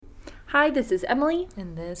Hi, this is Emily.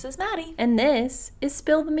 And this is Maddie. And this is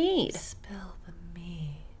Spill the Mead. Spill the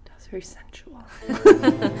mead. That's very sensual.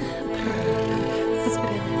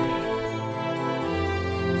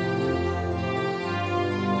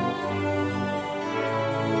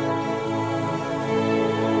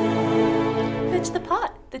 Pitch the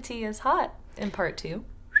pot. The tea is hot in part 2.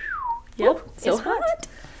 Yep, Ooh, so it's hot.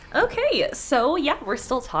 Okay, so yeah, we're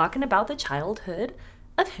still talking about the childhood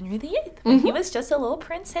of Henry VIII when he was just a little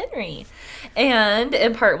Prince Henry. And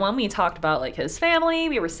in part 1, we talked about like his family.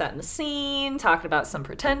 We were setting the scene, talking about some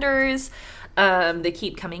pretenders. They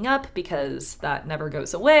keep coming up because that never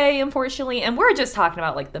goes away, unfortunately. And we're just talking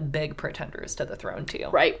about like the big pretenders to the throne too.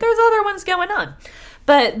 Right. There's other ones going on.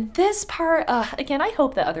 But this part, again, I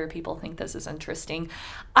hope that other people think this is interesting.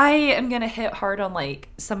 I am going to hit hard on like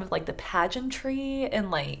some of like the pageantry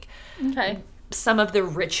and like some of the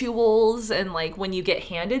rituals and like when you get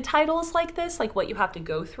handed titles like this, like what you have to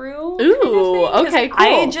go through. Ooh, kind of thing. okay, cool.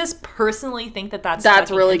 I just personally think that that's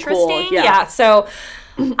really interesting. cool. Yeah. So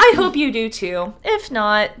I hope you do too. If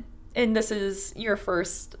not, and this is your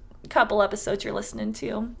first couple episodes you're listening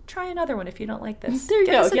to, try another one if you don't like this. There you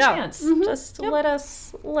Give go. us a chance. Just let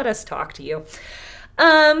us talk to you.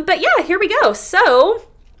 But yeah, here we go. So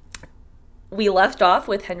we left off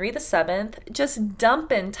with Henry VII just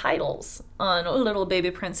dumping titles on little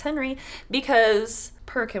baby Prince Henry because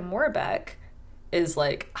Perkin Warbeck is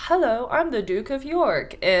like, hello, I'm the Duke of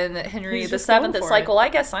York. And Henry VII is like, well, I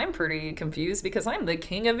guess I'm pretty confused because I'm the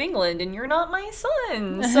King of England and you're not my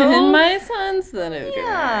son. So and my son's the Duke.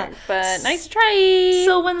 Yeah. But nice try.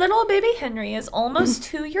 So when little baby Henry is almost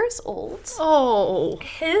 2 years old,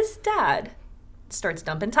 his dad starts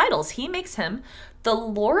dumping titles. He makes him the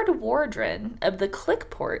Lord Wardren of the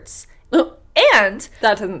Clickports and...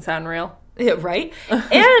 That doesn't sound real. Right?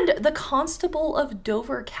 And the Constable of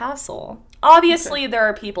Dover Castle. Obviously, there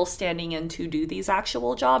are people standing in to do these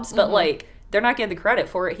actual jobs, but, like, they're not getting the credit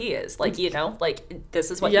for it. He is. Like, you know, like,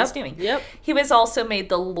 this is what he's doing. Yep. He was also made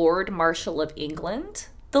the Lord Marshal of England,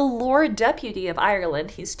 the Lord Deputy of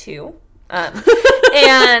Ireland. He's 2.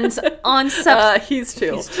 And on he's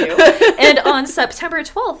 2. He's 2. And on September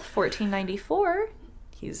 12th, 1494,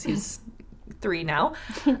 he's 3 now.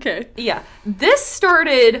 Okay. Yeah. This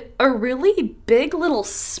started a really big little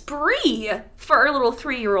spree for our little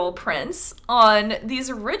 3-year-old prince on these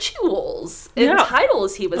rituals and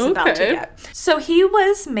titles he was about to get. So he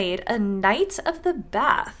was made a Knight of the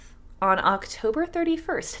Bath on October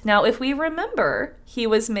 31st. Now, if we remember, he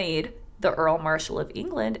was made the Earl Marshal of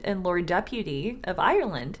England and Lord Deputy of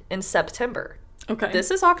Ireland in September. Okay.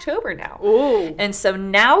 This is October now. Ooh. And so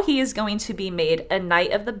now he is going to be made a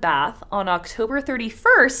Knight of the Bath on October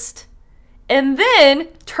 31st and then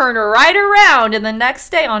turn right around and the next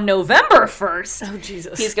day on November 1st. Oh,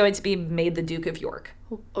 Jesus. He's going to be made the Duke of York.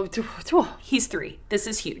 He's 3. This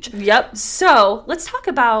is huge. Yep. So let's talk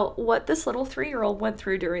about what this little 3-year-old went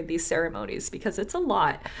through during these ceremonies because it's a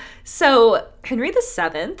lot. So Henry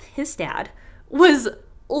VII, his dad, was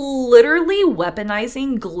literally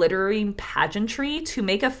weaponizing glittering pageantry to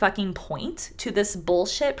make a fucking point to this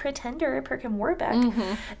bullshit pretender, Perkin Warbeck,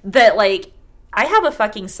 that, like, I have a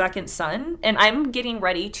fucking second son, and I'm getting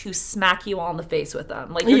ready to smack you all in the face with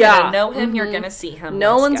them. Like, you're gonna know him, you're gonna see him.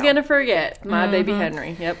 No one's gonna forget my baby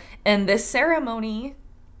Henry. Yep. And this ceremony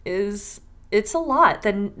it's a lot.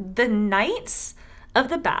 The Knights of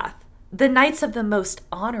the Bath, the Knights of the most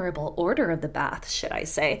honorable order of the Bath, should I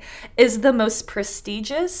say, is the most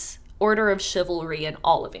prestigious order of chivalry in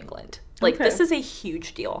all of England. Like, this is a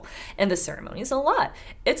huge deal. And the ceremony is a lot.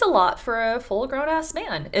 It's a lot for a full-grown-ass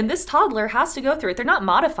man. And this toddler has to go through it. They're not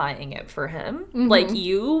modifying it for him. Like,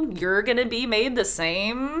 you're going to be made the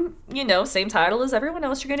same, same title as everyone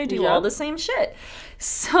else. You're going to do all the same shit.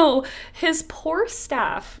 So his poor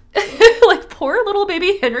staff, like poor little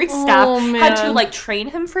baby Henry's staff had to like train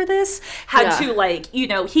him for this, had to like,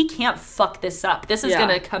 he can't fuck this up. This is going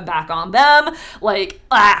to come back on them. Like,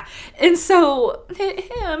 And so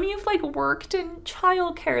him, you've like worked in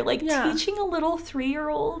childcare, like teaching a little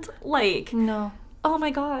 3-year-old, like, no. Oh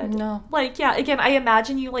my God. No. Like, yeah, again, I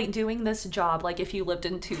imagine you, like, doing this job, like, if you lived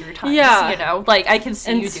in Tudor times, Yeah. Like, I can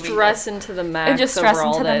see and you doing stress this. into the max. And just stress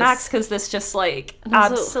into the max, because this just, like,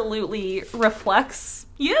 absolutely reflects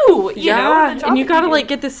you know? The job and you gotta, do. like,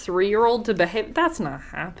 get this 3-year-old to behave. That's not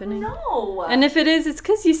happening. No. And if it is, it's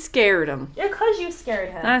because you scared him. Yeah, because you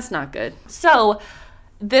scared him. That's not good. So,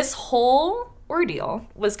 this whole ordeal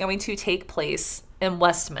was going to take place in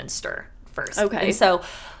Westminster first. Okay. And so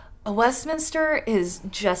Westminster is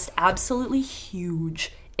just absolutely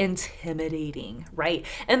huge, intimidating, right?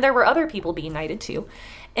 And there were other people being knighted too.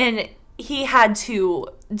 And he had to,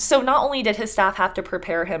 so not only did his staff have to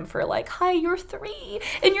prepare him for like, hi, you're 3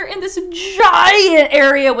 and you're in this giant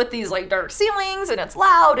area with these like dark ceilings and it's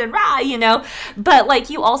loud and rah, you know, but like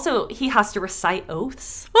he has to recite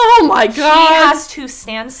oaths. Oh my God. He has to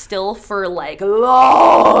stand still for like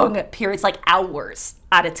long periods, like hours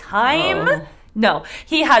at a time. Oh. No,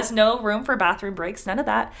 he has no room for bathroom breaks, none of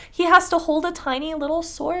that. He has to hold a tiny little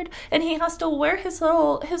sword, and he has to wear his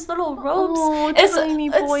little robes. Oh, tiny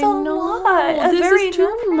boy, it's a lot. This is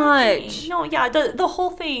too much. No, yeah, the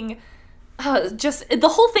whole thing, the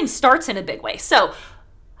whole thing starts in a big way. So,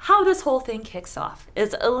 how this whole thing kicks off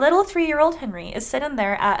is a little 3-year-old Henry is sitting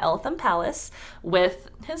there at Eltham Palace with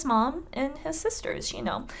his mom and his sisters, you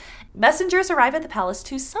know. Messengers arrive at the palace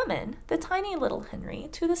to summon the tiny little Henry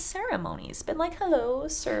to the ceremonies. Been like, hello,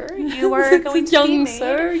 sir, you are going to be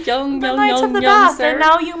made young Knights of the young Bath, sir. and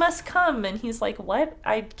now you must come. And he's like, what?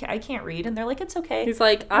 I can't read. And they're like, it's okay. He's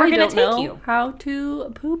like, I don't know how to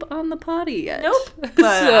poop on the potty yet. Nope.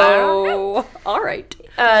 So, all right.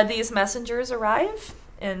 These messengers arrive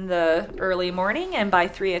in the early morning, and by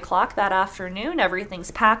 3 o'clock that afternoon,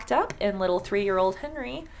 everything's packed up, and little 3-year-old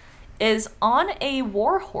Henry is on a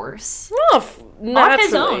war horse.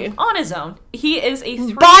 Naturally. On his own. He is a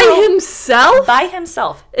 3-year-old. By himself? By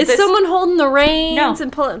himself. Is someone holding the reins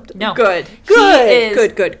and pulling? No. Good.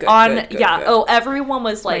 Good. Everyone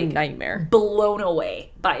was like nightmare. Blown away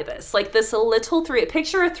by this. Like this little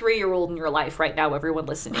picture a 3-year-old in your life right now, everyone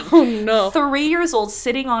listening. Oh no. 3 years old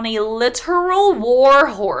sitting on a literal war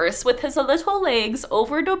horse with his little legs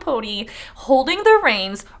over the pony, holding the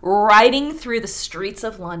reins, riding through the streets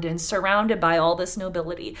of London, surrounded by all this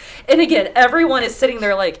nobility. And again, everyone is sitting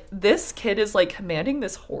there like, this kid is like commanding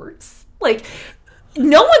this horse. Like,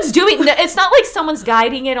 no one's doing. It's not like someone's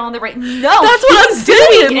guiding it on the right. No, that's what I'm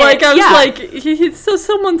saying. Like I was like, so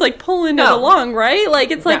someone's like pulling it along, right? Like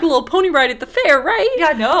it's like a little pony ride at the fair, right?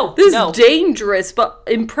 Yeah, no, this is dangerous, but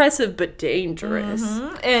impressive, but dangerous.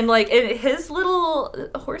 Mm-hmm. And like his little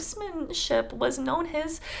horsemanship was known.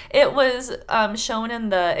 It was shown in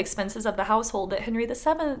the expenses of the household that Henry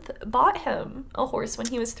VII bought him a horse when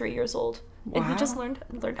he was 3 years old. Wow. And he just learned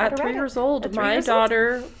how to ride at 3 years old. My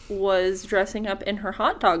daughter was dressing up in her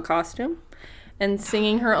hot dog costume and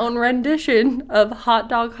singing her own rendition of Hot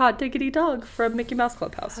Dog, Hot Diggity Dog from Mickey Mouse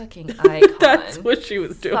Clubhouse. Fucking icon. That's what she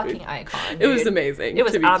was doing. Fucking icon. Dude. It was amazing. It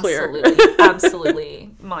was to be absolutely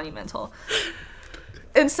monumental.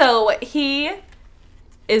 And so he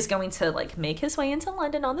is going to like make his way into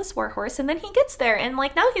London on this war horse, and then he gets there, and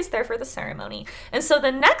like now he's there for the ceremony. And so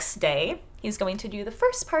the next day he's going to do the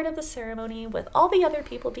first part of the ceremony with all the other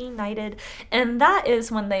people being knighted, and that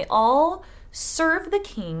is when they all serve the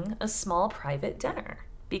king a small private dinner,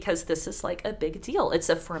 because this is like a big deal. It's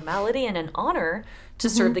a formality and an honor to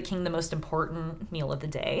serve the king the most important meal of the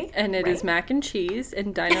day. And it is mac and cheese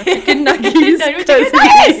and dino chicken nuggets because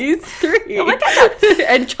he's 3. Oh my God.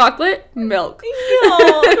 And chocolate milk.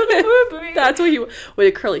 No. That's what with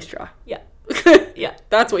a curly straw. Yeah. Yeah.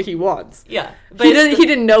 That's what he wants. Yeah. But he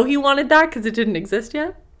didn't know he wanted that because it didn't exist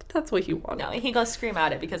yet. That's what he wanted. No, he goes scream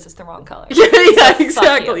at it because it's the wrong color. Yeah,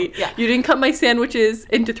 exactly. You. Yeah. You didn't cut my sandwiches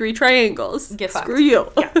into 3 triangles. Get fucked. Screw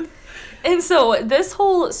you. Yeah. And so this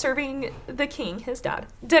whole serving the king, his dad,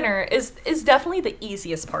 dinner is definitely the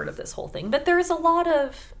easiest part of this whole thing. But there's a lot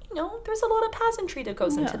of, pageantry that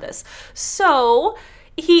goes into this. So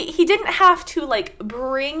he didn't have to like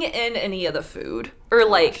bring in any of the food or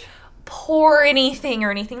like pour anything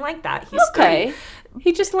or anything like that. He's okay.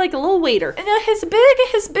 He just like a little waiter. And his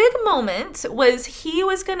big moment was he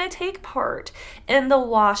was going to take part in the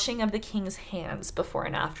washing of the king's hands before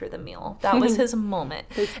and after the meal. That was his moment.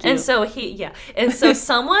 And so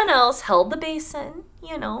someone else held the basin,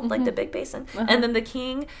 like the big basin. And then the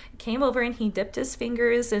king came over and he dipped his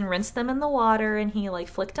fingers and rinsed them in the water and he like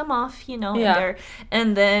flicked them off, in there.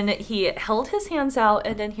 And then he held his hands out,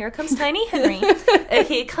 and then here comes Tiny Henry. And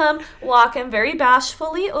he come walking very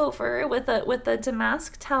bashfully over with a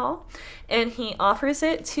damask towel, and he offers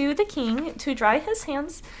it to the king to dry his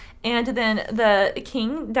hands. And then the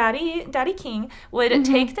king, Daddy King, would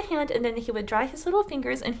take the hand, and then he would dry his little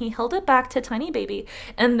fingers, and he held it back to Tiny Baby.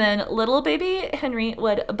 And then little baby Henry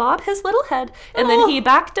would bob his little head, and then he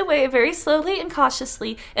backed away very slowly and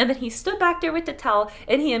cautiously, and then he stood back there with the towel,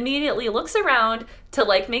 and he immediately looks around to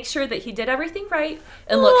like make sure that he did everything right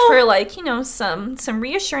and look for like, some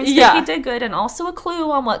reassurance that he did good, and also a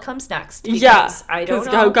clue on what comes next. I don't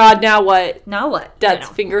know. Oh God, now what? Now what? Dad's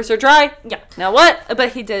fingers are dry. Yeah. Now what?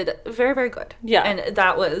 But he did did very, very good. Yeah. And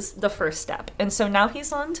that was the first step. And so now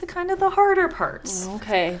he's on to kind of the harder parts.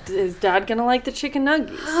 Okay. Is Dad gonna like the chicken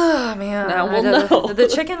nuggets? Oh, man. Now we'll know. The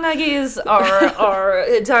chicken nuggies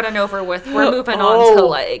are done and over with. We're moving on to,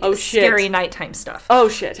 like, scary nighttime stuff. Oh,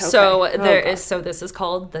 shit. Okay. So so this is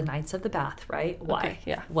called the Nights of the Bath, right? Why? Okay,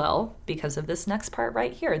 yeah. Well, because of this next part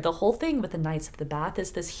right here. The whole thing with the Nights of the Bath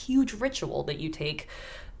is this huge ritual that you take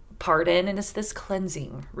part in, and it's this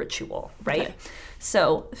cleansing ritual, right? Okay.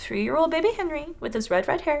 So 3-year-old baby Henry with his red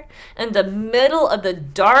hair in the middle of the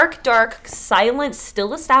dark, silent,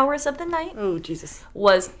 stillest hours of the night, oh Jesus,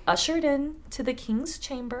 was ushered in to the king's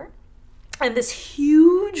chamber. And this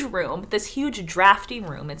huge room, this huge drafty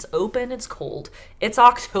room, it's open, it's cold, it's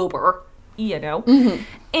October, you know,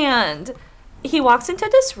 and he walks into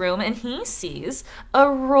this room and he sees a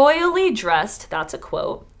royally dressed, that's a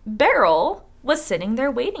quote, Beryl was sitting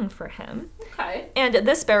there waiting for him. Okay. And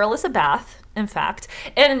this Beryl is a bath, in fact.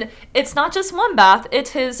 And it's not just one bath,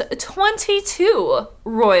 it is 22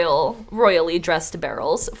 royally dressed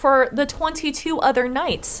Beryls for the 22 other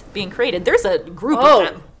knights being created. There's a group of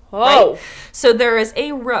them. Right? So there is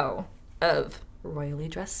a row of royally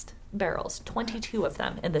dressed Beryls, 22 of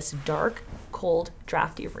them, in this dark, cold,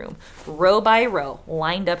 drafty room, row by row,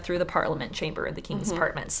 lined up through the Parliament chamber in the King's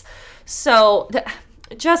apartments. So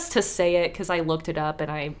just to say it, because I looked it up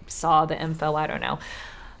and I saw the info, I don't know.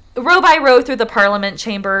 Row by row through the Parliament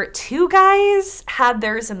chamber, 2 guys had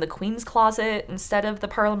theirs in the Queen's closet instead of the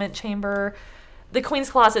Parliament chamber. The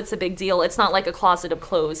Queen's closet's a big deal. It's not like a closet of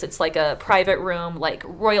clothes. It's like a private room. Like,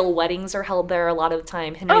 royal weddings are held there a lot of the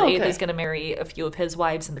time. Henry VIII is going to marry a few of his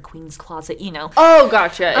wives in the Queen's closet, you know. Oh,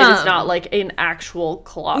 gotcha. It is not like an actual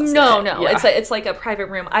closet. No. Yeah. It's like a private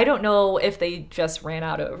room. I don't know if they just ran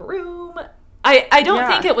out of room. I don't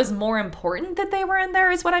think it was more important that they were in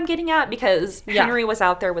there is what I'm getting at, because Henry was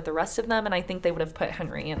out there with the rest of them, and I think they would have put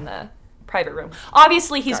Henry in the private room.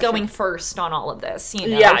 Obviously, he's going first on all of this, you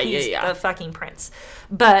know. He's the fucking prince.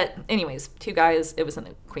 But anyways, 2 guys, it was in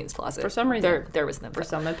the Queen's closet. For some reason. There was them. For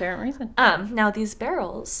some apparent reason. Now, these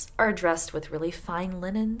Beryls are dressed with really fine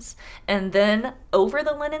linens, and then over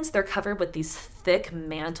the linens, they're covered with these thick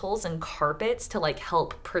mantles and carpets to, like,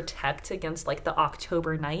 help protect against, like, the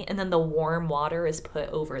October night, and then the warm water is put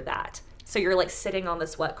over that. So you're, like, sitting on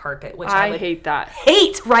this wet carpet, which I hate that.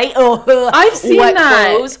 Hate, right? Oh, I've seen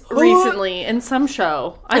that recently in some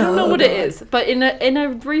show. I don't know what it is, but in a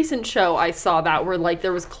recent show I saw that where, like,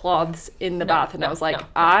 there was cloths in the bath, and I was like,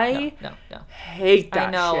 I hate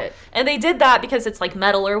that shit. And they did that because it's, like,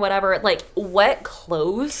 metal or whatever. Like, wet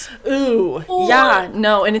clothes. Ooh. Yeah.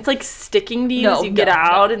 No, and it's, like, sticking to you as you get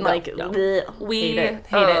out, and, like, we hate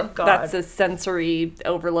it. God. That's a sensory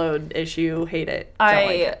overload issue. Hate it.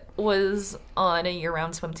 I was on a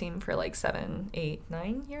year-round swim team for like 7, 8,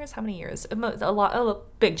 9 years. How many years? A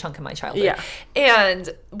big chunk of my childhood. Yeah.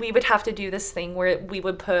 And we would have to do this thing where we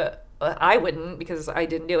would put, I wouldn't because I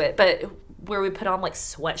didn't do it, but where we put on like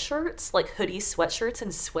sweatshirts, like hoodie sweatshirts,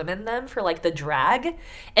 and swim in them for like the drag,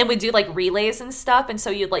 and we'd do like relays and stuff, and so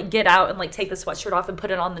you'd like get out and like take the sweatshirt off and put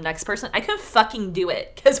it on the next person. I couldn't fucking do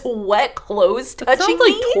it because wet clothes touching me. Sounds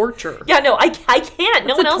like torture. Yeah, no, I can't.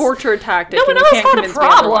 No one else. It's a torture tactic. No one else had a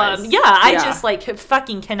problem. Yeah, I just like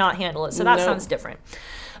fucking cannot handle it. So that sounds different.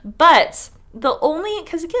 But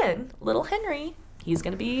because again, little Henry, he's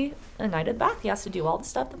going to be a Knight of the Bath. He has to do all the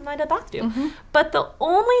stuff that the Knight of the Bath do. But the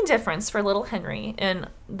only difference for little Henry in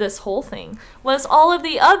this whole thing was all of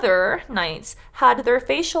the other knights had their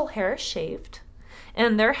facial hair shaved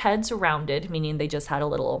and their heads rounded, meaning they just had a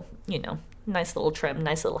little, you know, nice little trim,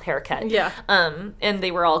 nice little haircut. Yeah. And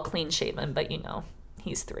they were all clean shaven, but, you know,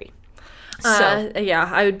 he's 3.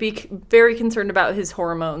 I would be very concerned about his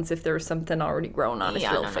hormones if there was something already grown on his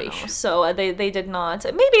real face. No. So they did not.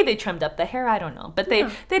 Maybe they trimmed up the hair. I don't know, but they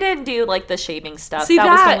didn't do like the shaving stuff. See, that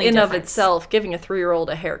was the only in difference. of itself, giving a 3-year-old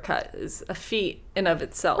a haircut is a feat in of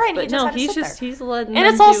itself. Right, but he's letting and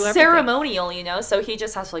them it's all do ceremonial, you know. So he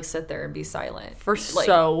just has to like sit there and be silent for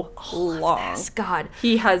so long. God,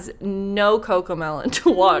 he has no Cocomelon to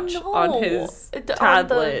watch on his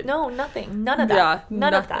tablet. Nothing. None of that. Yeah,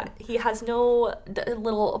 none of that. He has no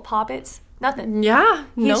little poppets. Nothing. Yeah,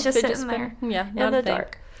 he's just sitting there. Yeah, in the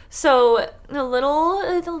dark. So the little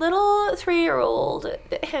 3-year-old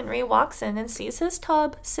Henry walks in and sees his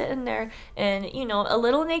tub sitting there, and you know, a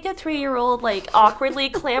little naked 3-year-old like awkwardly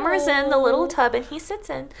clambers in the little tub, and he sits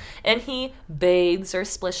in and he bathes or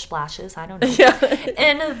splish splashes, I don't know. Yeah.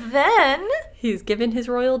 And then he's given his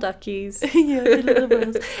royal duckies.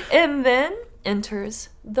 And then enters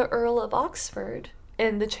the Earl of Oxford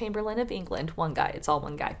and the Chamberlain of England. One guy. It's all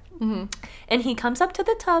one guy. Mm-hmm. And he comes up to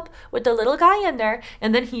the tub with the little guy in there,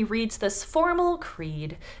 and then he reads this formal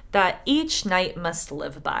creed that each knight must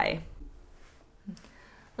live by.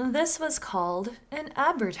 This was called an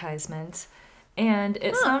advertisement, and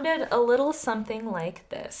it sounded a little something like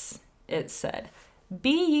this. It said,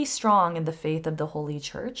 "Be ye strong in the faith of the Holy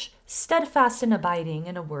Church, steadfast and abiding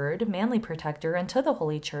in a word, manly protector unto the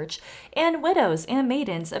Holy Church, and widows and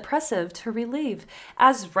maidens oppressive to relieve,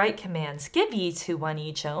 as right commands. Give ye to one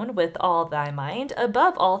each own with all thy mind.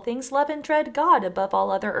 Above all things love and dread God. Above all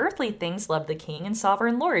other earthly things love the King and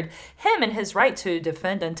sovereign Lord. Him and his right to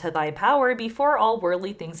defend unto thy power before all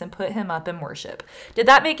worldly things, and put him up in worship." Did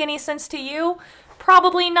that make any sense to you?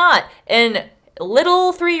 Probably not. And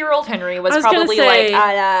little 3-year-old Henry was probably say,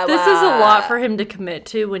 like, this is a lot for him to commit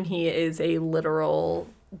to when he is a literal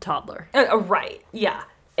toddler. Right, yeah.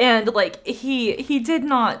 And, like, he did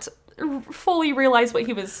not fully realize what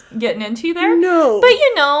he was getting into there. No. But,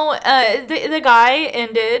 you know, the guy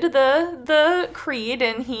ended the creed,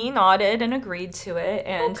 and he nodded and agreed to it.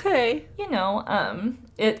 And, okay. You know,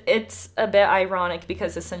 it's a bit ironic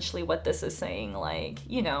because essentially what this is saying, like,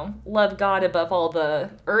 you know, love God above all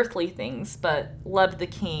the earthly things, but love the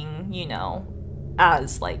king, you know,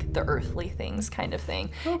 as, like, the earthly things kind of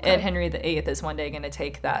thing. Okay. And Henry VIII is one day going to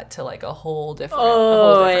take that to, like, a whole different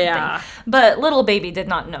thing. But little baby did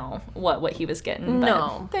not know what he was getting.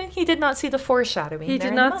 No. But he did not see the foreshadowing. He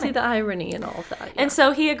did not see the irony in all of that. Yeah. And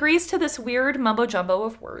so he agrees to this weird mumbo-jumbo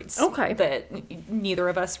of words. Okay. That neither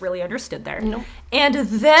of us really understood there. Nope. And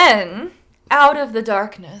then, out of the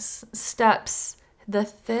darkness, steps the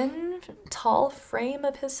thin, tall frame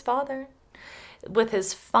of his father, with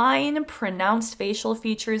his fine, pronounced facial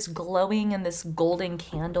features glowing in this golden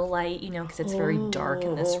candlelight, you know, because it's very dark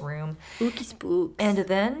in this room. Spooky spooks. And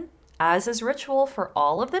then, as is ritual for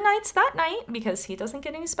all of the knights that night, because he doesn't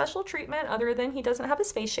get any special treatment other than he doesn't have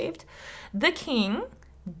his face shaved, the king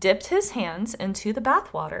dipped his hands into the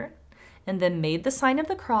bathwater and then made the sign of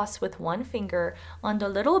the cross with one finger on the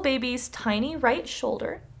little baby's tiny right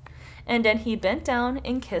shoulder, and then he bent down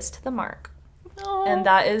and kissed the mark. Oh. And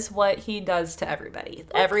that is what he does to everybody.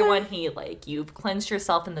 Okay. Everyone, you've cleansed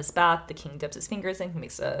yourself in this bath. The king dips his fingers in. He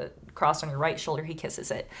makes a cross on your right shoulder. He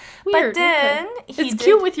kisses it. Weird. But then it's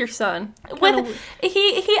cute with your son.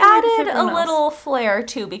 He added a little flair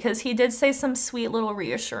too, because he did say some sweet little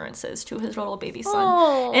reassurances to his little baby son.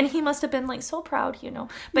 Oh. And he must have been like so proud, you know.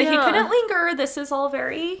 But he couldn't linger. This is all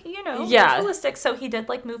very, you know, ritualistic. So he did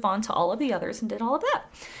like move on to all of the others and did all of that.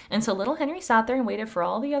 And so little Henry sat there and waited for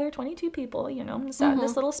all the other 22 people, you know, sat in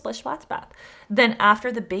this little splish splash bath. Then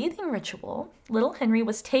after the bathing ritual, little Henry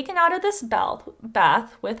was taken out of this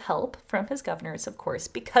bath with help from his governors, of course,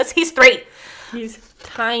 because he's 3. He's a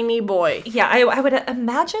tiny boy. Yeah, I would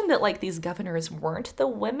imagine that, like, these governors weren't the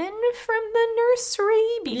women from the nursery,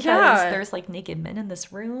 because there's, like, naked men in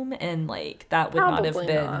this room, and, like, that would not have been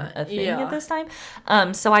a thing at this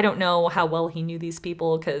time. So I don't know how well he knew these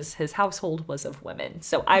people, because his household was of women.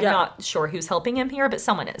 So I'm not sure who's helping him here, but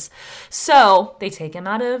someone is. So they take him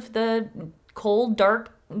out of the cold,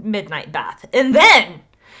 dark midnight bath, and then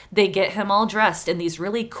they get him all dressed in these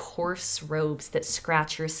really coarse robes that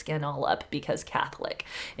scratch your skin all up because Catholic,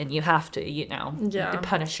 and you have to, you know,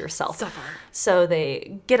 punish yourself. Suffer. So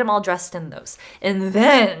they get him all dressed in those, and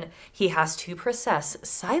then he has to process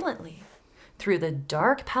silently through the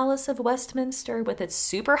dark palace of Westminster with its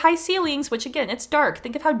super high ceilings, which again, it's dark.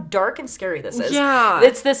 Think of how dark and scary this is. Yeah.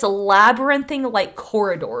 It's this labyrinthine like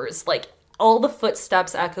corridors, like all the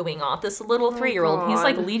footsteps echoing off. This little 3-year-old, he's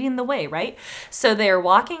like leading the way, right? So they're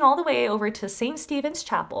walking all the way over to St. Stephen's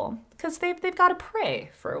Chapel because they've got to pray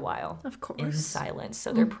for a while. Of course. In silence.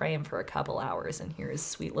 So they're praying for a couple hours, and here's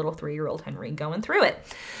sweet little 3-year-old Henry going through it.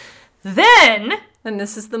 Then... And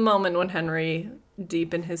this is the moment when Henry,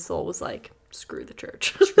 deep in his soul, was like, screw the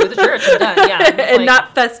church. Screw the church, I'm done, yeah. And like,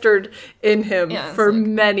 not festered in him for like,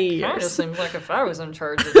 many years. Kind of seems like if I was in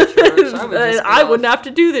charge of the church, I wouldn't have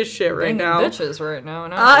to do this shit right now. Bitches right now,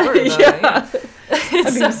 and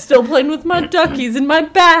I'm still playing with my duckies in my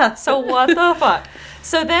bath. So what the fuck?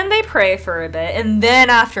 So then they pray for a bit, and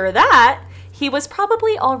then after that, he was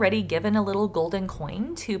probably already given a little golden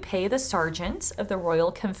coin to pay the sergeant of the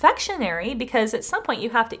royal confectionery, because at some point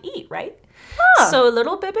you have to eat, right? Huh. So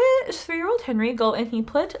little baby 3-year-old Henry go and he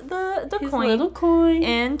put the coin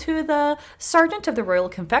into the sergeant of the royal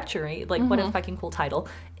confectionery, like what a fucking cool title,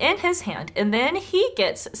 in his hand, and then he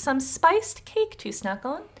gets some spiced cake to snack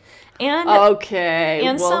on, and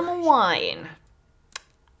some wine,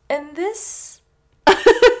 and this.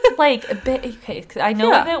 Like, okay, I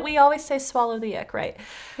know that we always say swallow the ick, right?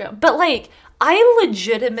 Yeah. But, like, I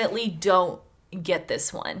legitimately don't get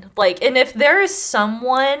this one. Like, and if there is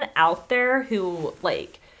someone out there who,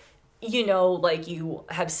 like, you know, like, you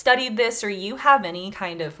have studied this or you have any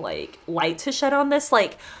kind of, like, light to shed on this,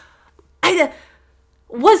 like,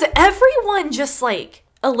 was everyone just, like,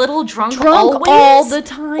 a little drunk always? All the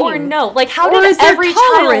time? Or no? Like, how did every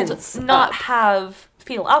child not have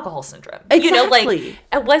fetal alcohol syndrome? Exactly. You know,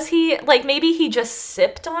 like, was he, like, maybe he just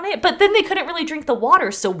sipped on it, but then they couldn't really drink the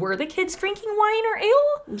water, so were the kids drinking wine or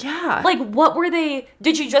ale? Yeah. Like, what were they,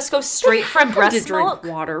 did you just go straight from breast milk?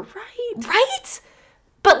 Drink water, right? Right?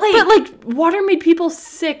 But, like, water made people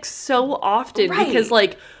sick so often because,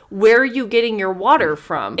 like, where are you getting your water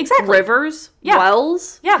from? Exactly. Rivers? Yeah.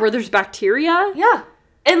 Wells? Yeah. Where there's bacteria? Yeah.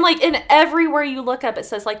 And, like, in everywhere you look up, it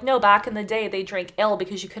says, like, no, back in the day, they drank ale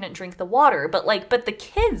because you couldn't drink the water. But, like, the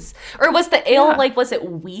kids, or was the ale, like, was it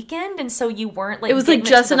weakened? And so you weren't, like, it was, like,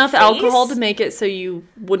 just enough alcohol to make it so you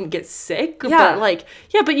wouldn't get sick. Yeah. But, like,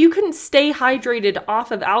 but you couldn't stay hydrated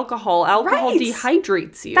off of alcohol. Alcohol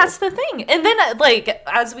dehydrates you. That's the thing. And then, like,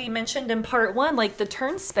 as we mentioned in part 1, like, the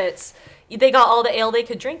Turnspits, they got all the ale they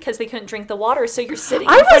could drink because they couldn't drink the water. So you're sitting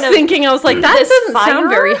in front of thinking, I was like, that doesn't sound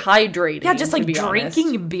very hydrating. Yeah, just like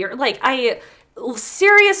drinking beer. Like,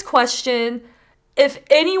 serious question. If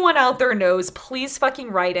anyone out there knows, please fucking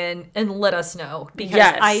write in and let us know. Because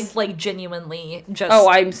I, like, genuinely just... Oh,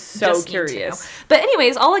 I'm so curious. But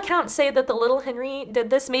anyways, all accounts say that the little Henry did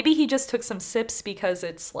this. Maybe he just took some sips because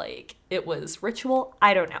it's like, it was ritual.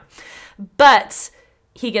 I don't know. But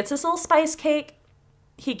he gets his little spice cake.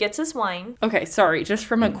 He gets his wine. Okay, sorry. Just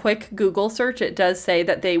from a quick Google search, it does say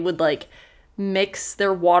that they would, like, mix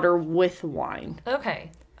their water with wine.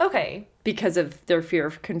 Okay. Because of their fear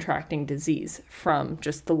of contracting disease from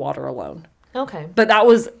just the water alone. Okay. But that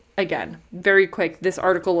was, again, very quick. This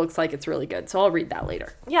article looks like it's really good, so I'll read that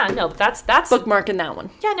later. Yeah, no, that's... bookmarking that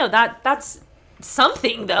one. Yeah, no, that's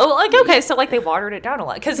something, though. Like, okay, so, like, they watered it down a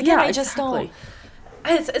lot. Because, again, I just don't...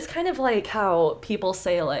 It's kind of like how people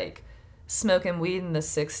say, like, smoking weed in the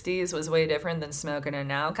 60s was way different than smoking it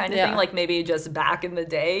now kind of thing. Like, maybe just back in the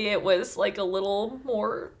day, it was, like, a little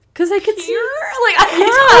more... Because I could see... Like,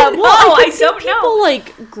 I don't know. People,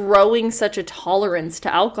 like, growing such a tolerance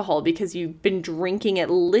to alcohol because you've been drinking it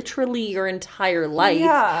literally your entire life.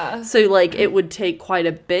 Yeah. So, like, it would take quite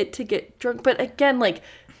a bit to get drunk. But, again, like...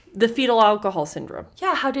 the fetal alcohol syndrome.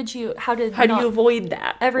 Yeah, how do you avoid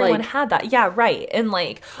that? Everyone had that. Yeah, right. And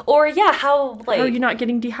like, or yeah, how are you not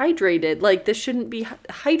getting dehydrated? Like, this shouldn't be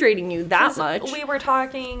hydrating you that much. We were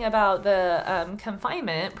talking about the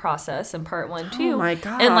confinement process in part 1 too. Oh my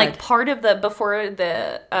God. And like part of before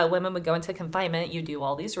the women would go into confinement, you do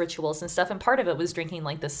all these rituals and stuff. And part of it was drinking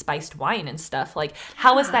like the spiced wine and stuff. Like,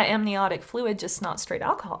 how is that amniotic fluid just not straight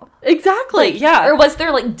alcohol? Exactly. Like, yeah. Or was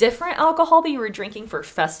there like different alcohol that you were drinking for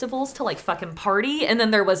festivals to like fucking party, and then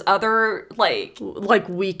there was other like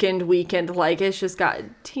weekend, like it's just got a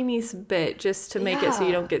teeny bit just to make it so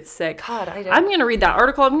you don't get sick. God, I'm gonna read that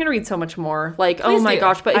article. I'm gonna read so much more. Like, please oh my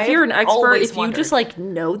gosh! But if you're an expert, if you wondered. Just like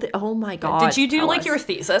know that, oh my God, did you do like your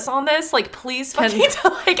thesis on this? Like, please fucking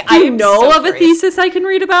like, do you know of a thesis I can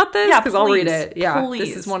read about this? Yeah, because I'll read it. Yeah,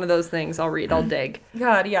 please. This is one of those things I'll read. I'll dig.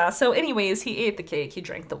 God, yeah. So, anyways, he ate the cake. He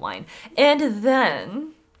drank the wine, and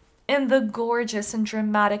then. And the gorgeous and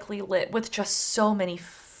dramatically lit with just so many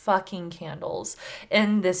fucking candles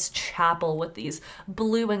in this chapel with these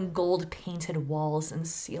blue and gold painted walls and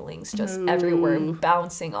ceilings just everywhere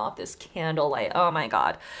bouncing off this candlelight. Oh my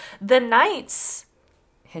God. The knights,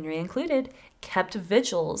 Henry included, kept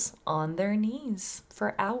vigils on their knees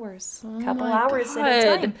for hours. A couple hours at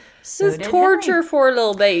a time. So this is torture Henry. For a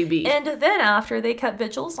little baby. And then after they kept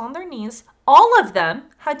vigils on their knees, all of them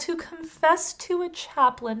had to confess to a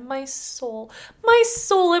chaplain. My soul,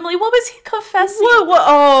 Emily. What was he confessing?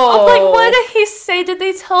 Oh. I'm like, what did he say? Did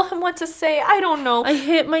they tell him what to say? I don't know. I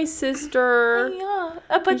hit my sister. Yeah.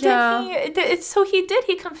 But he did.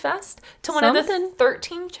 He confessed to one of the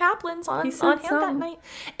 13 chaplains on him that night.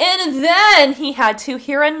 And then he had to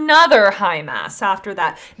hear another high mass after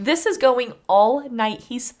that. This is going all night.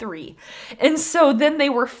 He's 3. And so then they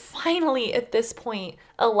were finally, at this point,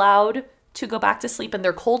 allowed to go back to sleep in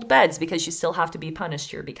their cold beds, because you still have to be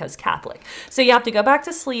punished here because Catholic. So you have to go back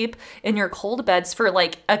to sleep in your cold beds for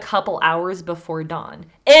like a couple hours before dawn.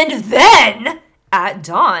 And then at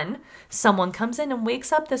dawn, someone comes in and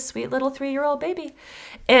wakes up this sweet little 3-year-old baby.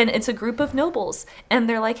 And it's a group of nobles. And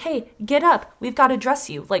they're like, hey, get up. We've got to dress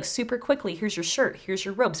you like super quickly. Here's your shirt. Here's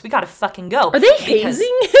your robes. We got to fucking go. Are they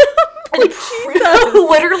hazing him? Like,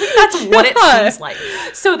 literally, that's what it seems like.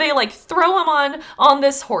 So they like throw him on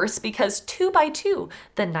this horse, because 2 by 2,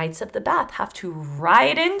 the Knights of the Bath have to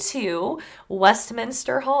ride into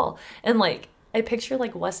Westminster Hall. And like, I picture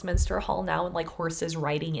like Westminster Hall now and like horses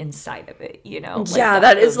riding inside of it, you know? Like, yeah,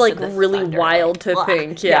 that is like really thunder, wild like, to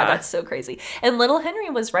think. Yeah, that's so crazy. And little Henry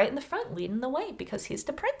was right in the front leading the way because he's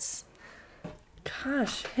the prince.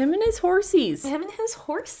 Gosh, him and his horsies.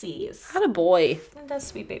 Had a boy. That's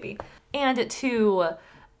sweet baby. And to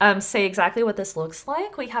say exactly what this looks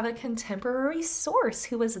like, we have a contemporary source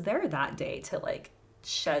who was there that day to like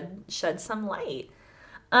shed some light.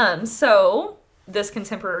 So this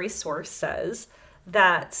contemporary source says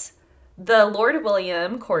that the Lord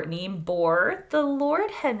William Courtenay bore the Lord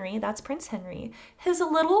Henry, that's Prince Henry, his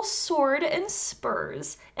little sword and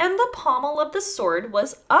spurs, and the pommel of the sword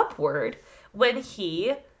was upward when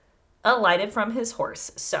he alighted from his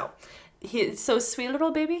horse. So sweet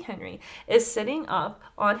little baby Henry is sitting up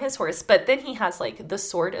on his horse, but then he has like the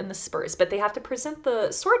sword and the spurs, but they have to present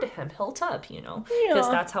the sword to him hilt up, you know, because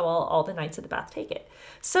that's how all the Knights of the Bath take it.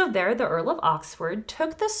 So there the Earl of Oxford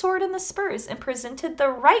took the sword and the spurs and presented the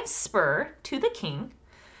right spur to the king,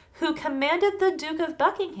 who commanded the Duke of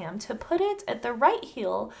Buckingham to put it at the right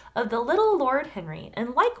heel of the little Lord Henry,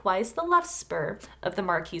 and likewise the left spur of the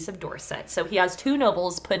Marquis of Dorset. So he has two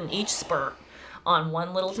nobles putting each spur on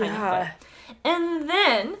one little tiny foot. And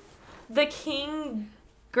then the king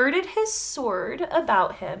girded his sword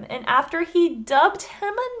about him, and after he dubbed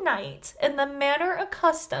him a knight in the manner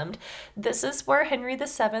accustomed, this is where Henry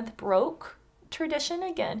VII broke tradition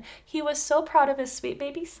again. He was so proud of his sweet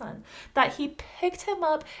baby son that he picked him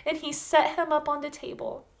up and he set him up on the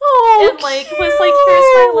table. And like cute. Was like, here's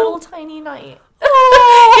my little tiny knight.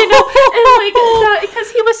 You know, and like that, because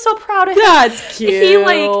he was so proud of him. That's cute. He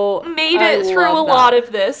like made it through a lot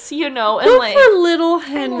of this, you know, and good like for little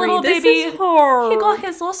Henry. Little this baby, is hard. He got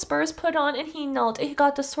his little spurs put on and he knelt. And he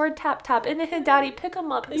got the sword tap, and then his daddy pick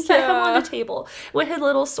him up and set him on the table with his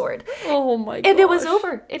little sword. Oh my god! And it was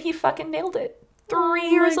over, and he fucking nailed it. 3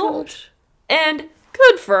 years old, and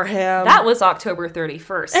good for him. That was October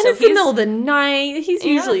 31st. And so it's the middle of the night. He's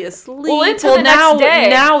usually asleep. Well, the next day.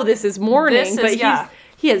 Now this is morning,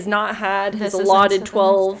 he has not had his allotted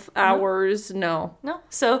 12 hours. No.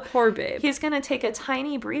 So poor babe. He's going to take a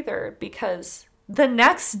tiny breather because the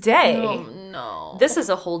next day, this is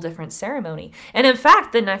a whole different ceremony. And in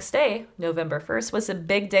fact, the next day, November 1st, was a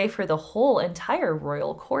big day for the whole entire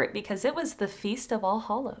royal court because it was the Feast of All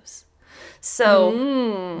Hallows.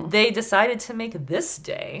 So they decided to make this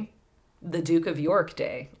day the Duke of York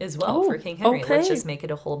Day as well for King Henry. Okay. Let's just make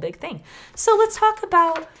it a whole big thing. So let's talk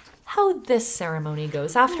about how this ceremony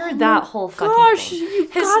goes after that whole fucking thing. You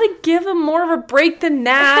gotta give him more of a break than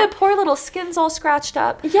that. The poor little skin's all scratched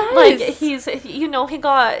up. Yes. Like, he's going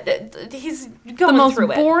the through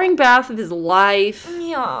most boring bath of his life.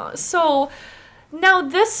 Yeah. So now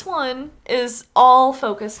this one is all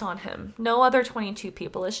focused on him. No other 22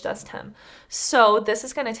 people, it's just him. So this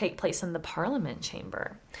is going to take place in the Parliament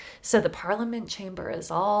Chamber. So the Parliament Chamber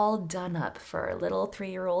is all done up for little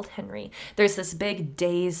 3-year-old Henry. There's this big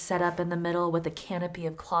dais set up in the middle with a canopy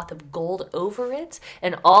of cloth of gold over it,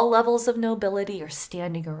 and all levels of nobility are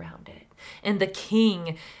standing around it. And the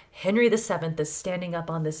king, Henry VII, is standing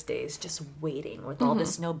up on this dais, just waiting with all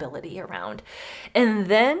this nobility around. And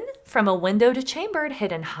then, from a window to chamber,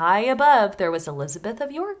 hidden high above, there was Elizabeth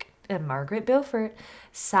of York and Margaret Beaufort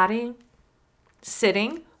sitting,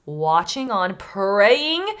 watching on,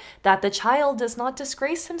 praying that the child does not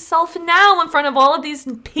disgrace himself now in front of all of these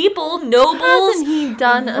people, nobles. Hasn't he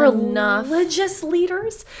done enough? Religious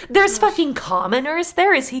leaders. There's fucking commoners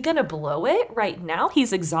there. Is he gonna blow it right now?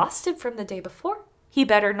 He's exhausted from the day before. He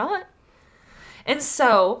better not. And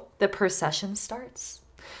so the procession starts.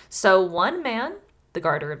 So one man, the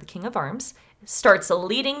Garter of the King of Arms, starts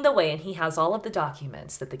leading the way, and he has all of the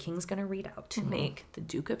documents that the king's going to read out to make the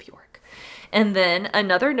Duke of York. And then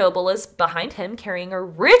another noble is behind him carrying a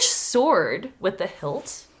rich sword with the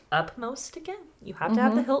hilt upmost again. You have to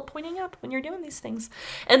have the hilt pointing up when you're doing these things.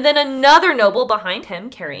 And then another noble behind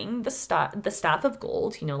him carrying the staff of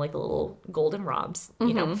gold, you know, like the little golden robes,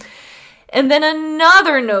 you know. And then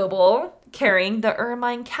another noble carrying the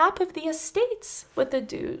ermine cap of the estates with the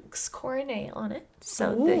Duke's coronet on it.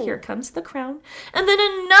 So here comes the crown. And then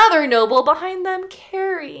another noble behind them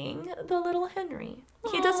carrying the little Henry.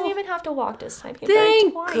 He doesn't even have to walk this time.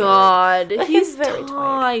 Thank God. He's very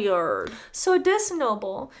tired. So this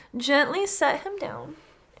noble gently set him down.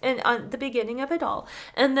 And on the beginning of it all.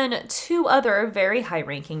 And then 2 other very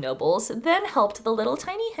high-ranking nobles then helped the little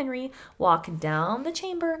tiny Henry walk down the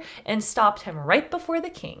chamber and stopped him right before the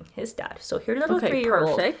king, his dad. So here, little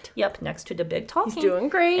 3-year-old. Perfect. Yep, next to the big tall king. He's doing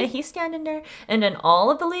great. And he's standing there. And then all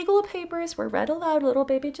of the legal papers were read aloud. Little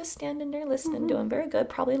baby just standing there listening, doing very good,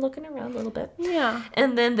 probably looking around a little bit. Yeah.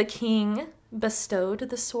 And then the king bestowed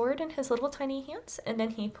the sword in his little tiny hands, and then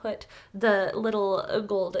he put the little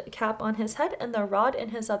gold cap on his head and the rod in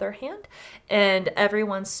his other hand, and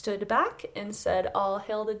everyone stood back and said, "All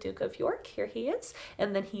hail the Duke of York, here he is."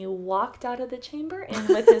 And then he walked out of the chamber, and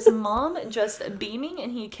with his mom just beaming,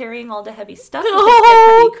 and he carrying all the heavy stuff with his big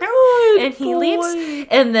heavy crown, and he leaves,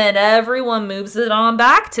 and then everyone moves it on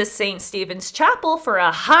back to St. Stephen's Chapel for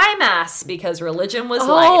a high mass, because religion was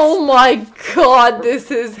life. Oh my god,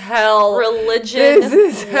 this is hell. Religion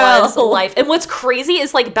was life. And what's crazy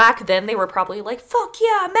is, like, back then they were probably like, "Fuck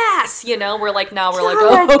yeah, mass," you know? We're like, now we're like,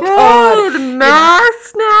 oh god,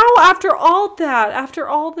 mass now? After all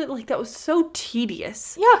that, like, that was so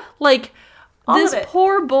tedious. Yeah. Like, this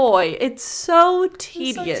poor boy, it's so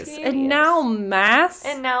tedious. And now mass?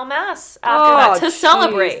 And now mass after that to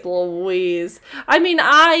celebrate. Louise. I mean,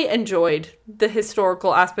 I enjoyed the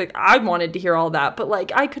historical aspect. I wanted to hear all that, but,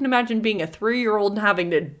 like, I couldn't imagine being a 3-year-old and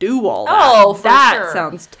having to do all that. Oh, for that sure.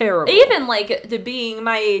 sounds terrible. Even, like, to being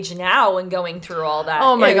my age now and going through all that.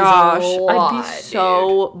 Oh my gosh. I'd be dude.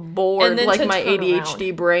 so bored. Like, my ADHD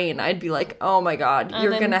around. brain. I'd be like, oh my god,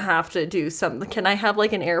 you're gonna have to do something. Can I have,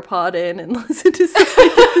 like, an AirPod in and listen to something?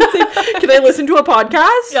 Can I listen to a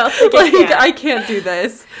podcast? No, I can't do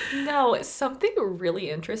this. No, something really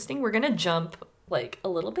interesting. We're gonna jump, like, a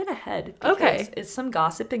little bit ahead. Okay. It's some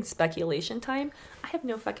gossip and speculation time. I have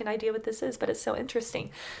no fucking idea what this is, but it's so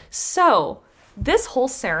interesting. So, this whole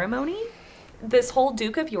ceremony, this whole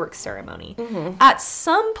Duke of York ceremony, at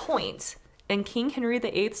some point in King Henry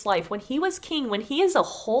VIII's life, when he was king, when he is a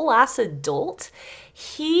whole-ass adult,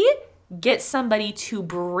 he gets somebody to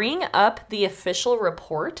bring up the official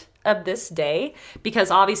report of this day,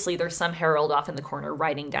 because obviously there's some herald off in the corner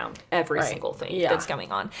writing down every single thing that's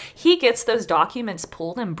going on. He gets those documents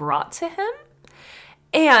pulled and brought to him,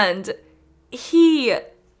 and he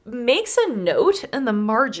makes a note in the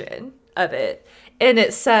margin of it, and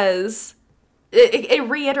it says, it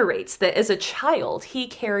reiterates that as a child, he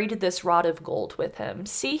carried this rod of gold with him.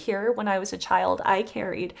 "See here, when I was a child, I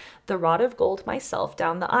carried the rod of gold myself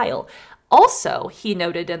down the aisle." Also, he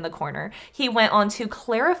noted in the corner, he went on to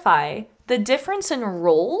clarify the difference in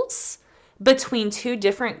roles between two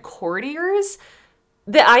different courtiers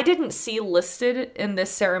that I didn't see listed in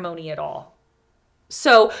this ceremony at all.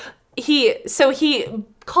 So he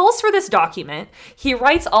calls for this document. He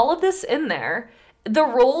writes all of this in there. The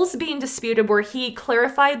roles being disputed were, he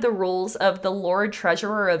clarified the roles of the Lord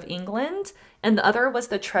Treasurer of England, and the other was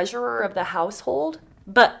the Treasurer of the household,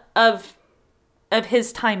 but of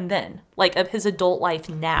his time then, like, of his adult life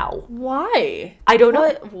now. Why? I don't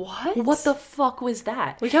know. What? What the fuck was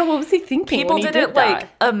that? Well, yeah, what was he thinking? People when he didn't did that? like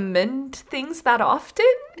amend things that often.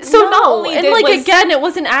 So not only and again, it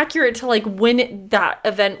wasn't accurate to, like, when that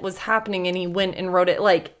event was happening, and he went and wrote it.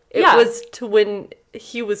 Like, it was to when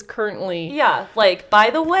he was currently. Yeah, like, by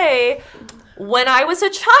the way, when I was a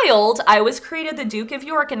child, I was created the Duke of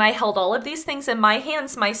York, and I held all of these things in my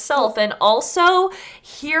hands myself. And also,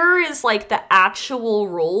 here is, like, the actual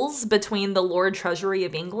roles between the Lord Treasury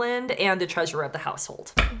of England and the Treasurer of the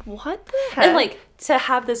household. What the heck? And, like, to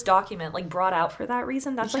have this document, like, brought out for that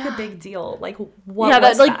reason, that's, like, a big deal. Like, what that,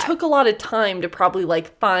 was like, that? took a lot of time to probably,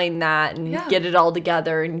 like, find that and get it all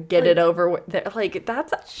together and get it over with. Like,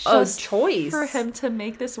 that's a choice. For him to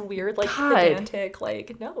make this weird, like, pedantic,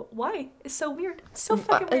 like, no, why? It's so weird. So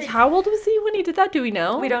fucking weird. How old was he when he did that? Do we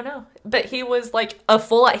know? We don't know. But he was, like,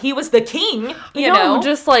 he was the king, you know? know?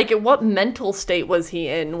 Just, like, what mental state was he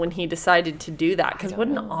in when he decided to do that? Because what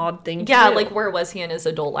an odd thing to do. Like, where was he in his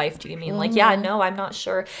adult life, do you mean? Like, no, I'm not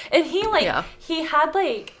sure. And he, like, he had,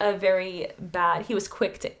 like, a very bad, he was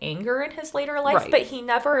quick to anger in his later life, but he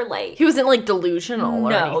never, like... He wasn't, like, delusional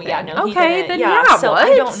or anything. Okay, then so what?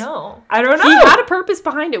 I don't know. He had a purpose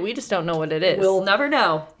behind it. We just don't know what it is. We'll never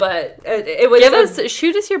know. But it was...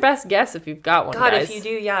 Shoot us your best guess if you've got one, guys. If you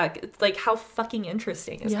do, it's like, how fucking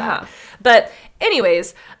interesting is that? Yeah. But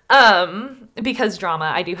anyways, because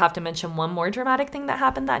drama, I do have to mention one more dramatic thing that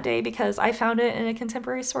happened that day, because I found it in a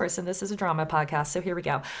contemporary source, and this is a drama podcast, so here we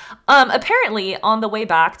go. Apparently, on the way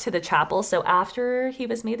back to the chapel, so after he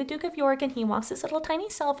was made the Duke of York, and he walks his little tiny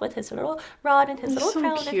self with his little rod and his little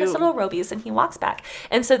crown and his little robies, and he walks back.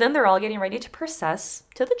 And so then they're all getting ready to process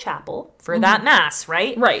to the chapel for that mass,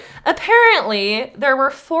 right? Right. Apparently, there were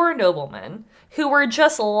 4 noblemen who were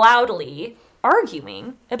just loudly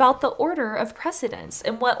arguing about the order of precedence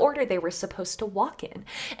and what order they were supposed to walk in.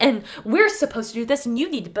 And we're supposed to do this, and you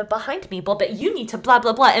need to be behind me, but you need to blah,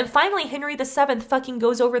 blah, blah. And finally, Henry VII fucking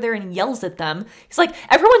goes over there and yells at them. He's like,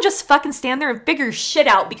 everyone just fucking stand there and figure shit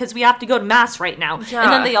out, because we have to go to mass right now. Yeah.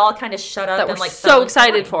 And then they all kind of shut up. That we're, like, so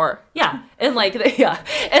excited for. Yeah. And, like,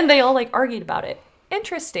 and they all, like, argued about it.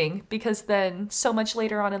 interesting, because then so much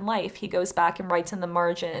later on in life, he goes back and writes in the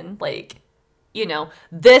margin, like, you know,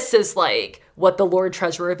 this is like what the Lord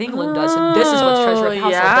Treasurer of England does, and this is what the Treasurer of the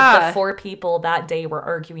Household. But the 4 people that day were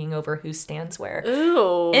arguing over who stands where.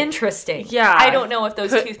 Ooh. Interesting. Yeah. I don't know if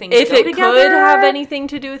those two things if go it together. could have anything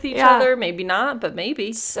to do with each other, maybe not, but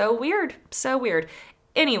maybe. So weird. So weird.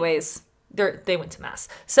 Anyways, they went to Mass.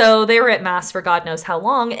 So they were at Mass for God knows how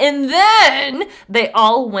long. And then they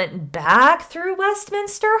all went back through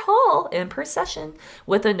Westminster Hall in procession,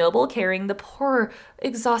 with a noble carrying the poor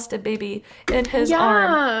exhausted baby in his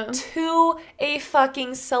arm to a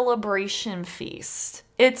fucking celebration feast.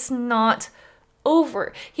 It's not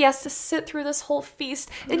over. He has to sit through this whole feast,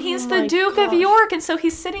 and he's the Duke of York, and so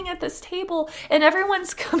he's sitting at this table, and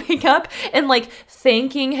everyone's coming up and like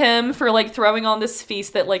thanking him for like throwing on this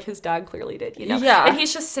feast that like his dad clearly did, you know? Yeah. And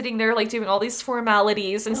he's just sitting there like doing all these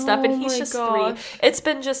formalities and stuff, and he's just 3. It's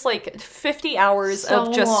been just like 50 hours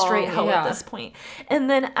of just straight hell at this point. And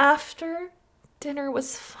then after dinner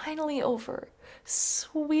was finally over,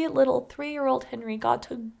 sweet little 3-year-old Henry got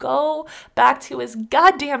to go back to his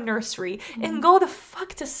goddamn nursery and go the fuck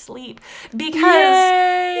to sleep, because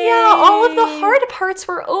all of the hard parts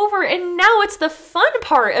were over, and now it's the fun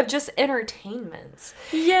part of just entertainments.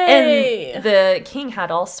 Yay! And the king had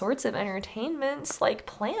all sorts of entertainments like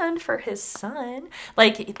planned for his son.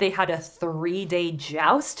 Like they had a 3-day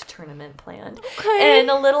joust tournament planned. Okay. And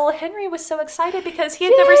little Henry was so excited because he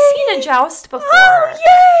had never seen a joust before.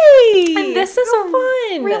 Oh, yay! And this is a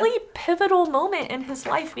really pivotal moment in his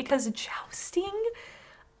life, because jousting,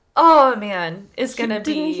 oh man, is gonna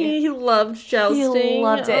be. He loved jousting. He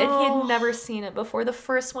loved it, and he had never seen it before. The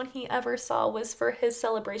first one he ever saw was for his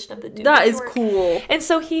celebration of the Duke That of is York. cool. And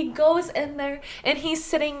so he goes in there, and he's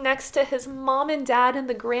sitting next to his mom and dad in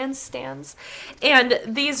the grandstands, and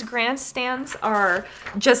these grandstands are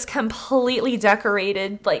just completely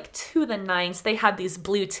decorated like to the nines. They have these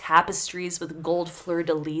blue tapestries with gold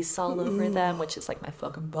fleur-de-lis all over them, which is like my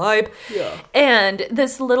fucking vibe. Yeah. And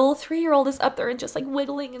this little 3-year-old is up there and just like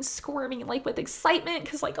wiggling and squirming like with excitement,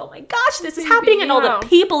 because like, oh my gosh, this is happening. And all the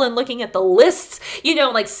people and looking at the lists, you know,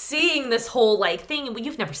 like seeing this whole like thing,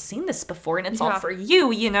 you've never seen this before, and it's all for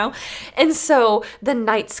you, you know. And so the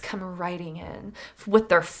knights come riding in with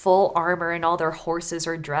their full armor, and all their horses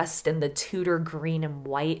are dressed in the Tudor green and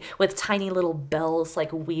white with tiny little bells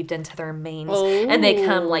like weaved into their manes. And they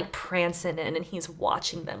come like prancing in, and he's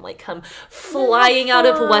watching them like come flying out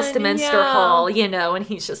of Westminster Hall, you know, and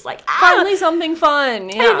he's just like, finally something fun.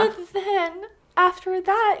 Yeah. And then after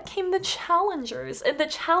that came the challengers, and the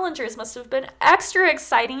challengers must have been extra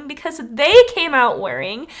exciting because they came out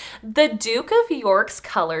wearing the Duke of York's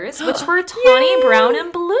colors, which were tawny brown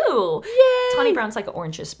and blue. Yay! Tawny brown's like an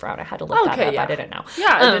orangish brown. I had to look that up. I didn't know.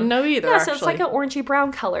 Yeah, I didn't know either. Yeah, so it's like an orangey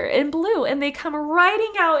brown color and blue, and they come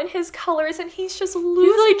riding out in his colors, and he's just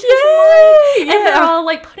losing his mind. And they're all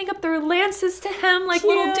like putting up their lances to him, like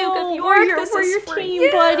little Duke of York. We're your team,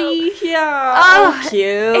 buddy. Yeah. Oh,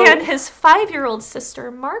 cute. And his 5-year-old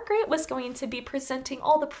sister Margaret was going to be presenting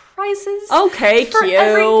all the prizes. Okay, for cute.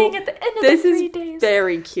 Everything at the end of the 3 days. This is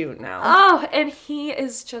very cute now. Oh, and he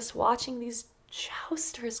is just watching these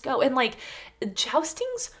jousters go, and like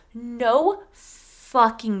jousting's no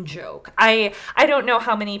fucking joke. I don't know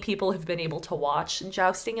how many people have been able to watch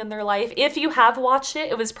jousting in their life. If you have watched it,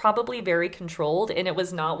 it was probably very controlled, and it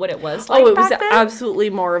was not what it was like. Oh, it was back then. Absolutely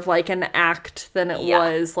more of like an act than it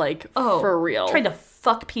was like for real. Trying to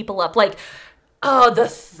fuck people up, like. Oh, the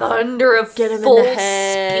thunder of full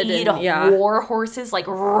speed war horses, like,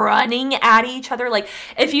 running at each other. Like,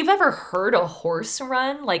 if you've ever heard a horse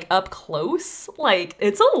run, like, up close, like,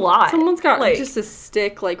 it's a lot. Someone's got, like, just a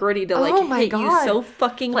stick, like, ready to, like, hit you so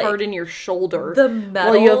fucking hard in your shoulder. The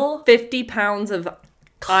metal. While you have 50 pounds of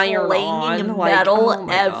iron on, metal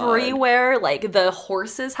like, everywhere. Like, the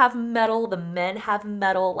horses have metal, the men have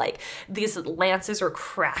metal. Like, these lances are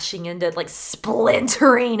crashing into, like,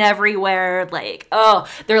 splintering everywhere. Like, oh,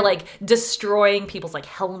 they're like destroying people's like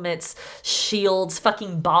helmets, shields,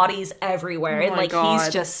 fucking bodies everywhere. And like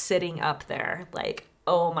he's just sitting up there, like,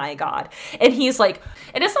 oh my God. And he's like,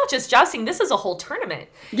 and it's not just jousting, this is a whole tournament.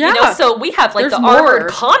 Yeah. You know, so we have like the armored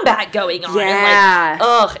combat going on. Yeah. And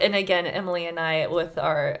like, and again, Emily and I, with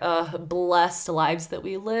our blessed lives that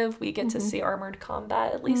we live, we get to see armored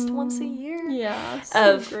combat at least once a year. Yeah.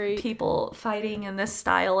 So of people fighting in this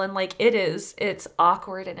style. And like, it's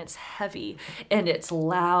awkward, and it's heavy, and it's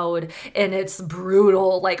loud, and it's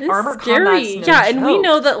brutal. Like, it's armored combat's no joke. And we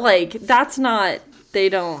know that like, that's not, they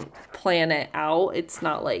don't plan it out. It's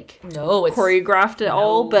not like it's choreographed at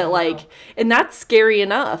all, but like, and that's scary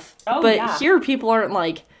enough. But here people aren't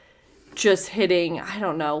like just hitting, I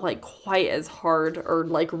don't know, like quite as hard or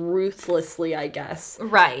like ruthlessly, I guess.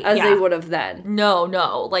 Right. As they would have then.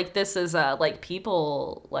 No. Like this is like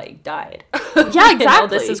people like died. Yeah,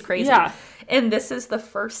 exactly. This is crazy. Yeah. And this is the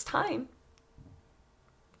first time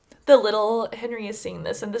the little Henry is seeing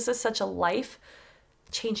this. And this is such a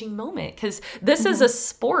life-changing moment because this is a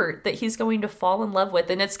sport that he's going to fall in love with.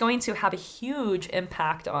 And it's going to have a huge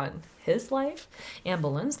impact on his life, Anne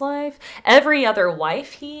Boleyn's life, every other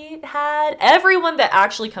wife he had, everyone that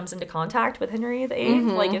actually comes into contact with Henry VIII,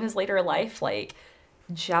 like in his later life, like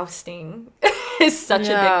jousting is such a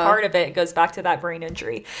big part of it. It goes back to that brain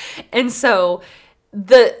injury. And so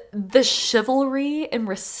the chivalry and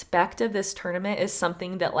respect of this tournament is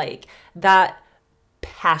something that like that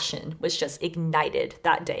passion was just ignited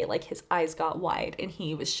that day. Like his eyes got wide and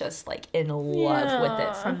he was just like in love with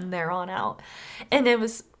it from there on out. And it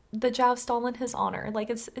was the joust all in his honor. Like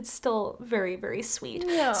it's still very, very sweet.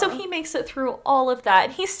 Yeah. So he makes it through all of that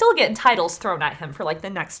and he's still getting titles thrown at him for like the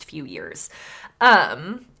next few years.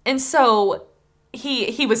 And so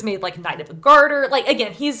he was made like Knight of the Garter. Like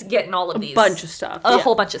again, he's getting all of these. A bunch of stuff. A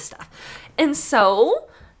whole bunch of stuff. And so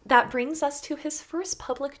that brings us to his first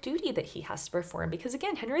public duty that he has to perform. Because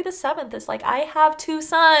again, Henry VII is like, I have 2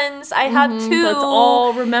 sons. I have 2. Let's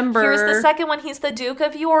all remember. Here's the second one. He's the Duke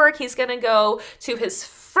of York. He's going to go to his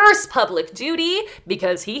first public duty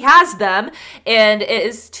because he has them. And it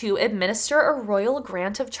is to administer a royal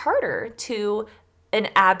grant of charter to an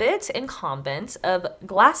abbot and convent of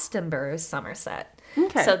Glastonbury, Somerset.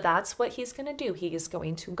 Okay. So that's what he's going to do. He is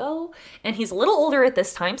going to go, and he's a little older at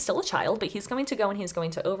this time, still a child, but he's going to go and he's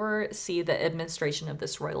going to oversee the administration of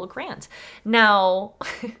this royal grant. Now,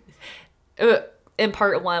 in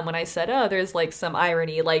part 1, when I said, there's like some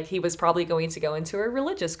irony, like he was probably going to go into a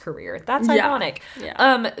religious career. That's ironic.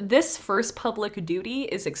 Yeah. This first public duty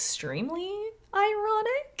is extremely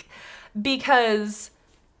ironic because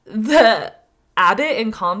the abbot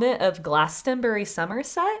and convent of Glastonbury,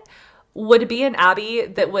 Somerset would be an abbey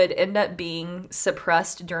that would end up being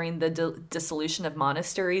suppressed during the dissolution of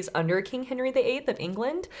monasteries under King Henry VIII of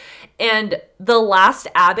England. And the last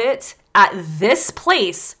abbot at this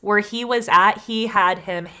place where he was at, he had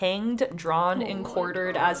him hanged, drawn, and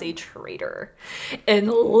quartered as a traitor.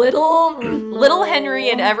 And little Henry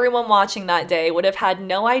and everyone watching that day would have had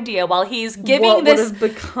no idea while he's giving this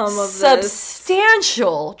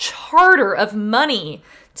substantial charter of money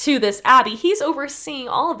to this abbey. He's overseeing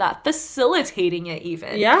all of that, facilitating it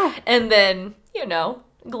even. Yeah. And then,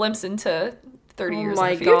 glimpse into 30 years in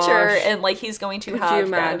the future, and like he's going to have. Could you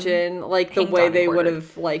imagine like the way they would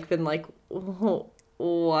have like been like,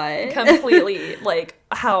 what? Completely like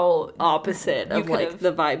how opposite of like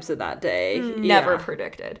the vibes of that day. Never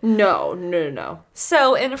predicted. No.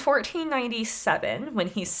 So in 1497, when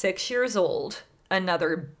he's 6 years old,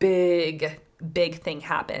 another big thing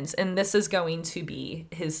happens, and this is going to be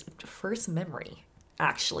his first memory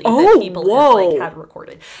actually that people had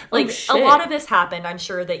recorded. Like a lot of this happened. I'm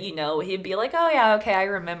sure that he'd be like, oh yeah, okay, I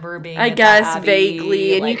remember being I guess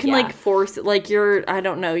vaguely, and you can like force it, like I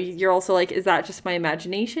don't know, you're also like, is that just my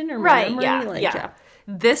imagination or my memory? Yeah.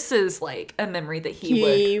 This is like a memory that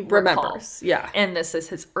he would remembers. Yeah. And this is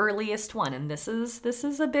his earliest one, and this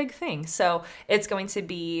is a big thing. So it's going to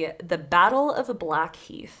be the Battle of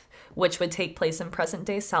Blackheath, which would take place in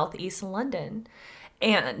present-day southeast London.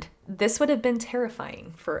 And this would have been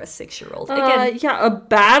terrifying for a 6-year-old. Again, a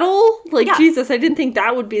battle? Like, Jesus, I didn't think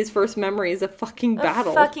that would be his first memory, is a fucking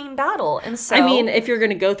battle. And so... I mean, if you're going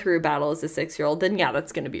to go through a battle as a 6-year-old, then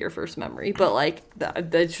that's going to be your first memory. But, like,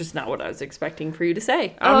 that's just not what I was expecting for you to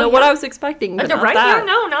say. I don't know what I was expecting, but not that. Yeah,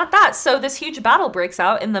 no, not that. So this huge battle breaks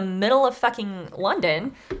out in the middle of fucking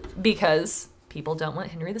London because... people don't want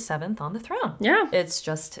Henry VII on the throne. Yeah.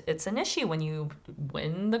 It's an issue when you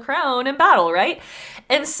win the crown in battle, right?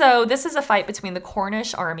 And so this is a fight between the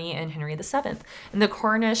Cornish army and Henry VII. And the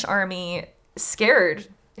Cornish army scared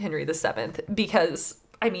Henry VII because,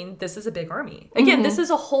 I mean, this is a big army. Again, this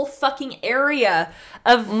is a whole fucking area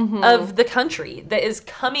of the country that is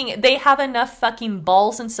coming. They have enough fucking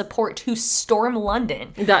balls and support to storm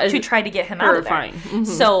London to try to get him out of there.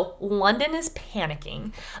 So London is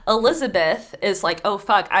panicking. Elizabeth is like, oh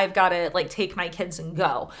fuck, I've got to like take my kids and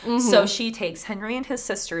go. So she takes Henry and his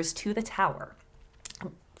sisters to the Tower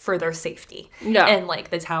for their safety. Yeah. And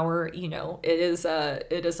like the Tower, it is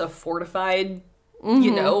a fortified,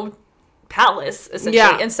 palace essentially.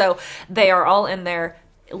 Yeah. And so they are all in there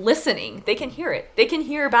listening. They can hear it. They can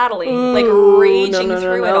hear battling like raging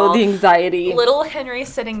through it all. The anxiety. Little Henry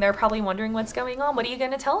sitting there probably wondering what's going on. What are you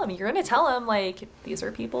going to tell him? You're going to tell him like, these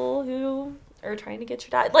are people who are trying to get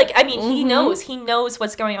your dad. Like, I mean, he knows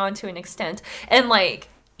what's going on to an extent. And like,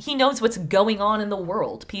 he knows what's going on in the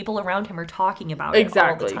world. People around him are talking about it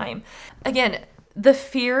all the time. Again, the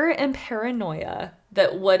fear and paranoia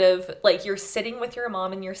that would have, like, you're sitting with your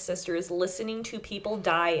mom and your sisters listening to people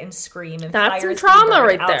die and scream and that's fires some trauma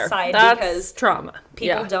right outside there. because trauma.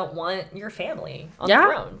 People don't want your family on the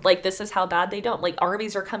throne. Like, this is how bad they don't. Like,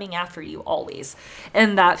 armies are coming after you always.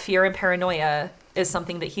 And that fear and paranoia is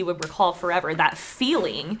something that he would recall forever. That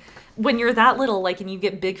feeling, when you're that little, like, and you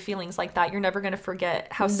get big feelings like that, you're never going to forget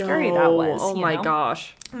how scary that was. Oh my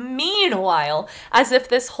gosh. Meanwhile, as if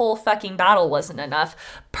this whole fucking battle wasn't enough,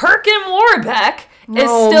 Perkin Warbeck is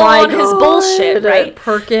still on his bullshit, right?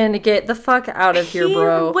 Perkin, get the fuck out of here,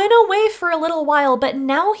 bro. He went away for a little while, but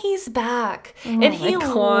now he's back. And he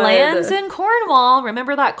lands in Cornwall.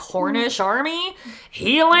 Remember that Cornish army?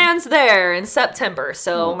 He lands there in September.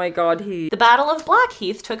 So, oh my god, the Battle of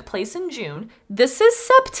Blackheath took place in June. This is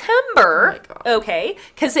September, okay?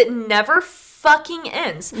 Because it never fucking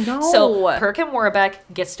ends. No. So Perkin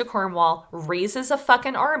Warbeck gets to Cornwall, raises a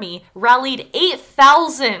fucking army, rallied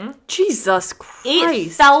 8,000. Jesus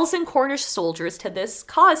Christ. 8,000 Cornish soldiers to this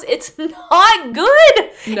cause. It's not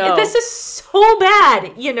good. No. This is so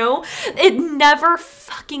bad, you know? It never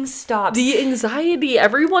fucking stops. The anxiety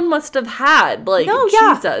everyone must have had. Like,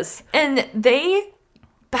 Jesus. And they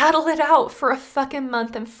battle it out for a fucking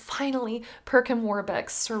month, and finally Perkin Warbeck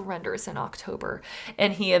surrenders in October,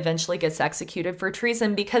 and he eventually gets executed for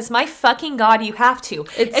treason because, my fucking god, you have to.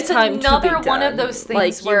 It's time another to be one done. of those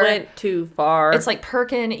things like, where you went too far. It's like,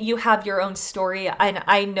 Perkin, you have your own story, and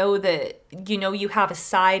I know that, you know, you have a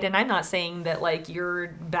side, and I'm not saying that, like, you're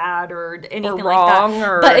bad or anything or wrong like that.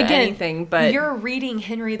 Or but again, anything, but you're reading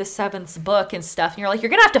Henry VII's book and stuff, and you're like, you're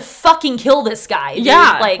gonna have to fucking kill this guy, dude.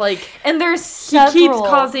 Yeah, like, and there's several. He keeps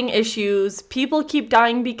causing issues. People keep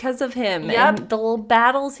dying because of him. Yep. And the little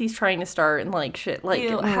battles he's trying to start and, like, shit. Like,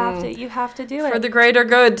 you have to do it for the greater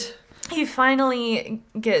good. He finally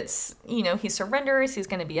gets, you know, he surrenders. He's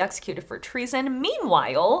going to be executed for treason.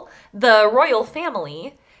 Meanwhile, the royal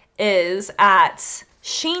family is at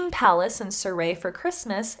Sheen Palace in Surrey for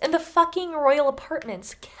Christmas, and the fucking royal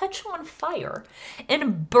apartments catch on fire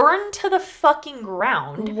and burn to the fucking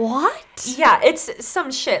ground. What? Yeah, it's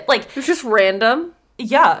some shit. Like, It's just random.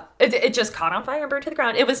 Yeah, it just caught on fire and burned to the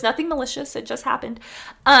ground. It was nothing malicious. It just happened.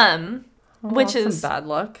 Which is some bad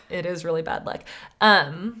luck. It is really bad luck.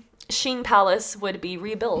 Sheen Palace would be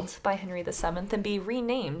rebuilt by Henry VII and be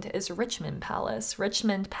renamed as Richmond Palace.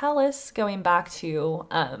 Richmond Palace, going back to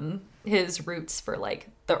his roots for, like,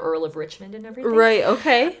 the Earl of Richmond and everything. Right,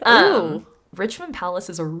 okay. Ooh. Richmond Palace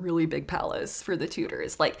is a really big palace for the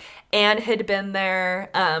Tudors. Like, Anne had been there.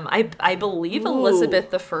 I believe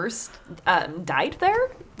Elizabeth I died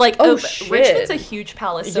there. Like, shit. Richmond's a huge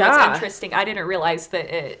palace, so Yeah. it's interesting. I didn't realize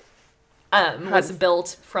that it was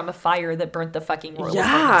built from a fire that burnt the fucking royal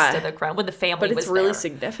apartments to the ground when the family was there. But it's really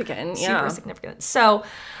significant, Super significant. So,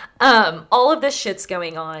 all of this shit's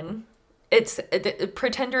going on. It's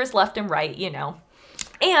pretenders left and right, you know.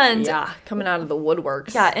 And coming out of the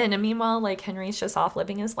woodworks. Yeah, and meanwhile, like, Henry's just off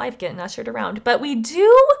living his life, getting ushered around. But we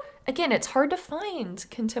do, again, it's hard to find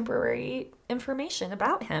contemporary information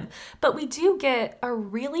about him, but we do get a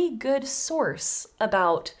really good source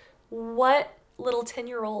about what little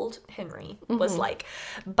 10-year-old Henry was like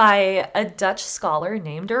by a Dutch scholar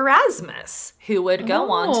named Erasmus, who would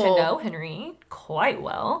go on to know Henry quite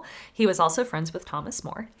well. He was also friends with Thomas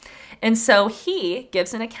More. And so he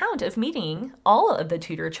gives an account of meeting all of the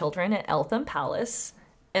Tudor children at Eltham Palace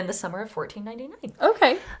in the summer of 1499.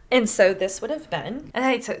 Okay. And so this would have been,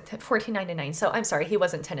 and it's 1499, so I'm sorry, he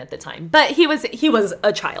wasn't 10 at the time, but he was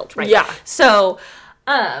a child, right? Yeah. So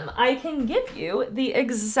I can give you the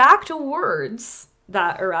exact words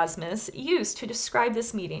that Erasmus used to describe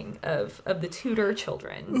this meeting of the Tudor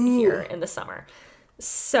children here in the summer.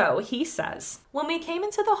 So he says, when we came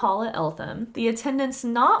into the hall at Eltham, the attendants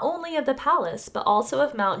not only of the palace, but also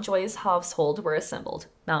of Mountjoy's household were assembled.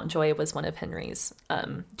 Mountjoy was one of Henry's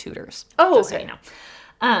tutors. Oh, just so you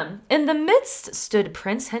know. In the midst stood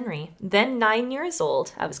Prince Henry, then 9 years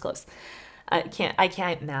old. I was close. I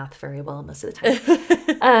can't math very well most of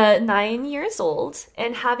the time. 9 years old,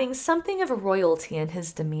 and having something of royalty in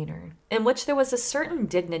his demeanor, in which there was a certain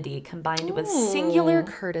dignity combined with singular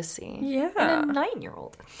courtesy. Yeah. In a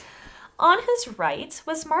 9-year-old. On his right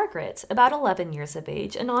was Margaret, about 11 years of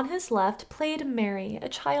age, and on his left played Mary, a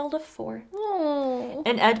child of 4. Oh.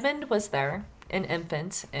 And Edmund was there, an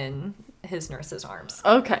infant in his nurse's arms.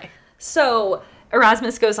 Okay. So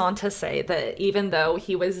Erasmus goes on to say that even though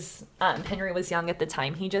Henry was young at the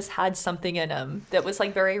time, he just had something in him that was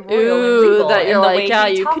like very royal and regal. That you're like, yeah,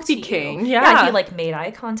 you could be king. Yeah. He like made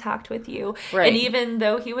eye contact with you. Right. And even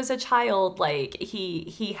though he was a child, like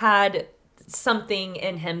he had something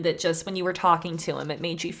in him that just when you were talking to him, it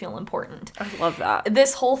made you feel important. I love that.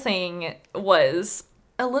 This whole thing was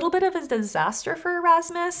a little bit of a disaster for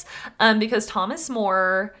Erasmus, because Thomas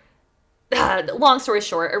More... long story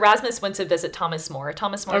short, Erasmus went to visit Thomas More.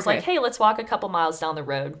 Thomas More was like, hey, let's walk a couple miles down the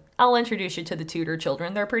road. I'll introduce you to the Tudor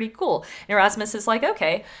children. They're pretty cool. And Erasmus is like,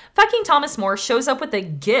 okay. Fucking Thomas More shows up with a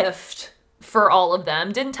gift for all of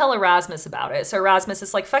them. Didn't tell Erasmus about it. So Erasmus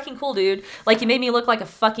is like, fucking cool, dude. Like, you made me look like a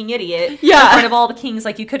fucking idiot in front of all the kings.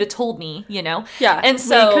 Like, you could have told me, you know? Yeah. And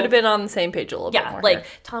so... we could have been on the same page a little bit more. Yeah, like,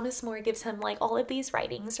 Thomas More gives him, like, all of these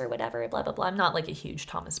writings or whatever, blah, blah, blah. I'm not, like, a huge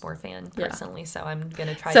Thomas More fan, personally, so I'm going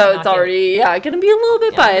to try to So it's already, going to be a little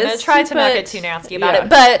bit biased. I'm going to try to not get too nasty about it.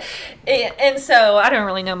 But, and so, I don't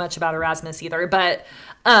really know much about Erasmus either, but...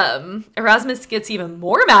 Erasmus gets even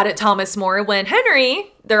more mad at Thomas More when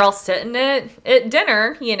Henry, they're all sitting at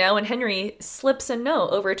dinner, you know, and Henry slips a note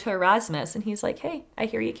over to Erasmus and he's like, hey, I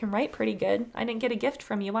hear you can write pretty good. I didn't get a gift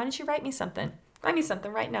from you. Why don't you write me something? Write me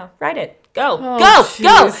something right now. Write it. Go.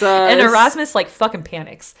 Jesus. And Erasmus like fucking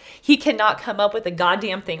panics. He cannot come up with a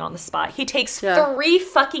goddamn thing on the spot. He takes 3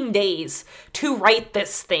 fucking days to write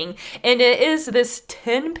this thing. And it is this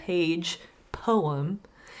 10-page poem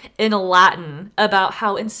in Latin about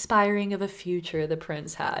how inspiring of a future the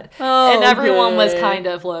prince had. And everyone was kind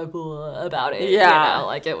of like blah about it. Yeah. You know,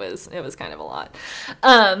 like it was kind of a lot.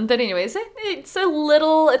 But anyways, it's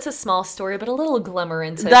a small story, but a little glimmer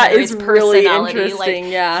into that Henry's is really personality.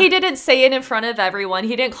 Interesting, like, he didn't say it in front of everyone.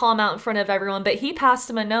 He didn't call him out in front of everyone, but he passed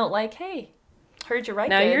him a note like, hey, heard you right.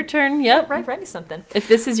 Now your turn. Yep. Write me something. If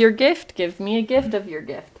this is your gift, give me a gift of your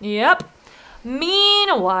gift. Yep.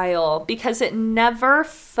 Meanwhile, because it never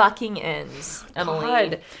fucking ends, Emily,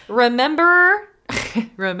 God. Remember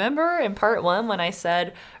in part 1 when I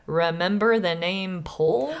said, remember the name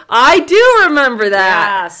Pole? I do remember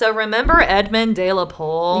that. Yeah, so remember Edmund de la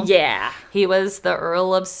Pole? Yeah. He was the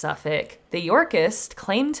Earl of Suffolk, the Yorkist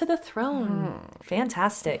claimed to the throne.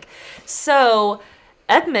 Fantastic. So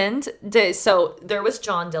so there was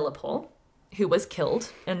John de la Pole, who was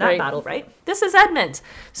killed in that battle, right? This is Edmund.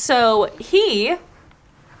 So he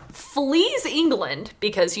flees England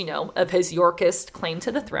because, you know, of his Yorkist claim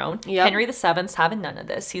to the throne. Yep. Henry VII's having none of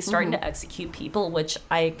this. He's starting to execute people, which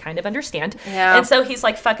I kind of understand. Yeah. And so he's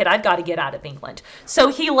like, fuck it, I've got to get out of England. So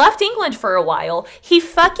he left England for a while. He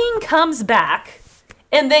fucking comes back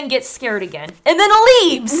and then gets scared again, and then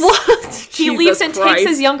leaves. What? He leaves and takes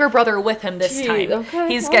his younger brother with him this time. Okay,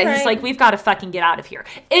 he's like, we've got to fucking get out of here.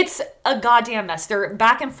 It's a goddamn mess. They're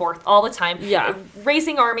back and forth all the time. Yeah,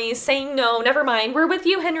 raising armies, saying no, never mind. We're with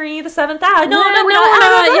you, Henry VII. No, we're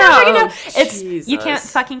not. You can't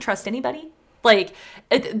fucking trust anybody. Like,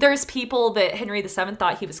 there's people that Henry VII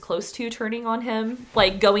thought he was close to turning on him,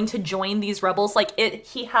 like going to join these rebels. Like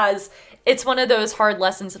it's one of those hard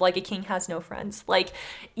lessons of like a king has no friends. Like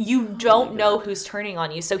you don't know who's turning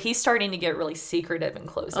on you. So he's starting to get really secretive and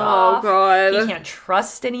closed off. Oh God. He can't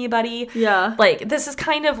trust anybody. Yeah. Like this is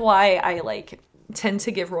kind of why I like tend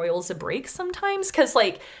to give royals a break sometimes. 'Cause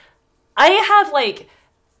like I have like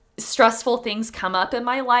stressful things come up in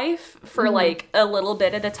my life for like a little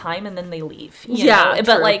bit at a time and then they leave. You know?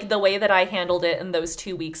 But like the way that I handled it in those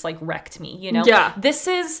 2 weeks like wrecked me, you know? Yeah. This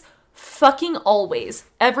is fucking always,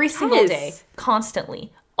 every single day,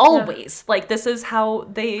 constantly, always. Like this is how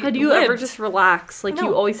they How do you ever just relax? Like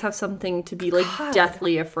you always have something to be like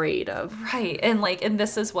deathly afraid of. Right. And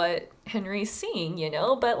this is what Henry's seeing, you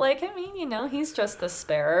know? But like, I mean, you know, he's just the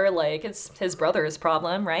sparer. Like it's his brother's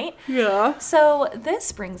problem, right? Yeah. So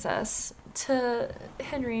this brings us to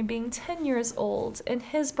Henry being 10 years old and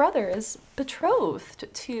his brother is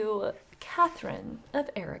betrothed to Catherine of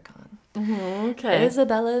Aragon. Okay.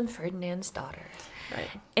 Isabella and Ferdinand's daughter. Right.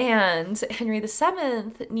 And Henry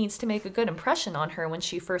VII needs to make a good impression on her when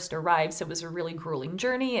she first arrives. It was a really grueling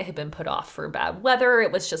journey. It had been put off for bad weather.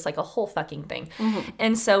 It was just like a whole fucking thing.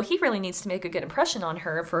 And so he really needs to make a good impression on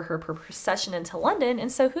her for her procession into London.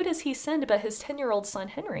 And so who does he send but his 10-year-old son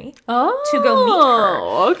Henry to go meet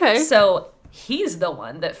her? Okay. So he's the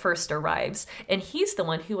one that first arrives, and he's the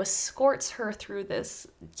one who escorts her through this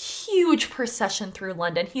huge procession through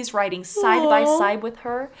London. He's riding side by side with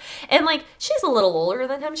her. And, like, she's a little older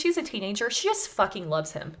than him. She's a teenager. She just fucking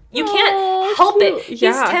loves him. You can't help it. He's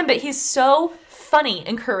 10, but he's so funny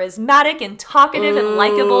and charismatic and talkative and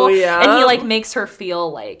likable. Yeah. And he, like, makes her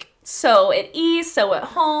feel, like, so at ease, so at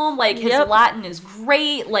home. Like, his Latin is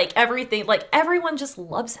great. Like, everything. Like, everyone just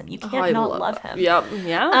loves him. You can't not love him. Yep.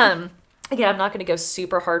 Yeah. Again, I'm not going to go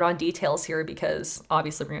super hard on details here because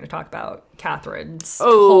obviously we're going to talk about Catherine's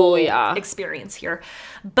whole experience here.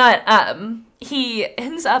 But he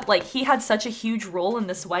ends up, like, he had such a huge role in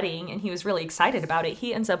this wedding and he was really excited about it.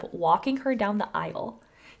 He ends up walking her down the aisle.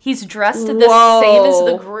 He's dressed the same as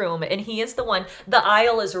the groom, and he is the one. The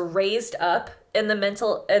aisle is raised up in the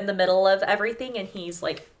middle of everything, and he's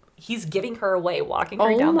like, he's giving her away, walking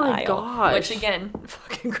her down the aisle. Gosh. Which, again,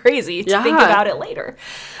 fucking crazy to think about it later.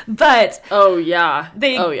 But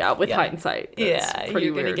with hindsight, you're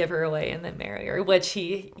going to give her away and then marry her, which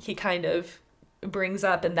he kind of brings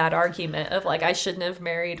up in that argument of, like, I shouldn't have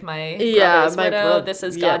married my brother's widow. This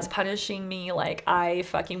is God's punishing me. Like, I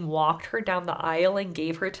fucking walked her down the aisle and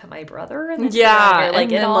gave her to my brother. And then and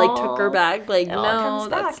then took her back. Like, no,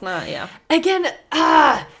 that's not, Again,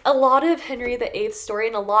 a lot of Henry VIII's story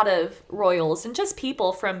and a lot of royals and just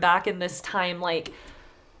people from back in this time, like,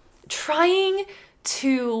 trying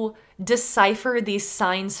to decipher these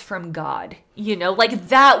signs from God, like,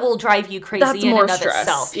 that will drive you crazy. That's in and of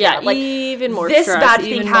itself. Like, even more this stress, bad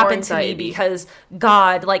thing happened to me because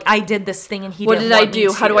God, like, I did this thing and he didn't want me to. What did I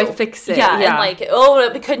do? How do I fix it? And like,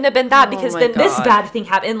 it couldn't have been that because then this bad thing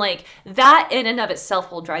happened. And like, that in and of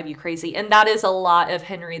itself will drive you crazy. And that is a lot of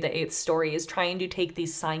Henry VIII's story, is trying to take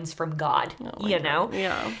these signs from God, God.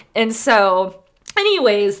 Yeah. And so,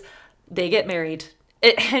 anyways, they get married.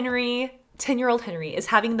 10-year-old Henry is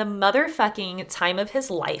having the motherfucking time of his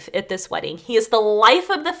life at this wedding. He is the life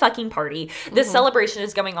of the fucking party. This celebration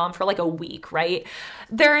is going on for like a week, right?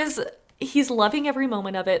 He's loving every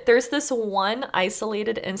moment of it. There's this one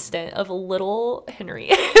isolated instant of little Henry.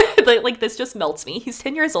 Like, this just melts me. He's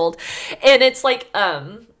 10 years old. And it's like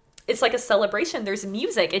a celebration. There's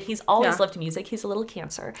music, and he's always loved music. He's a little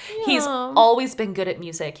Cancer. Yeah. He's always been good at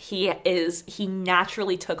music. He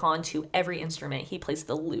naturally took on to every instrument. He plays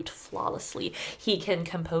the lute flawlessly. He can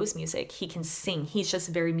compose music. He can sing. He's just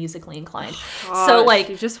very musically inclined. Gosh, so, like,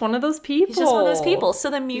 he's just one of those people. So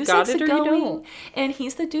the music's going, and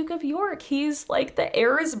he's the Duke of York. He's like the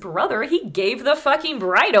heir's brother. He gave the fucking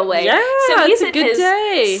bride away. Yeah, so he's in his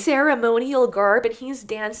day. ceremonial garb, and he's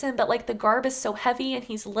dancing, but like the garb is so heavy, and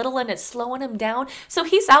he's little, and it's slowing him down. So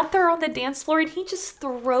he's out there on the dance floor, and he just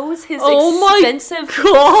throws his expensive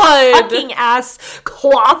fucking ass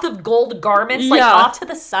cloth of gold garments like off to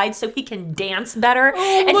the side so he can dance better.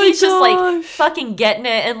 And he's just like fucking getting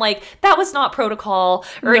it. And like, that was not protocol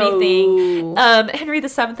or anything. Henry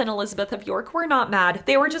VII and Elizabeth of York were not mad.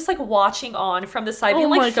 They were just like watching on from the side, being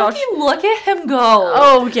like, fucking look at him go.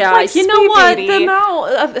 Oh yeah. Like, you know what? Baby.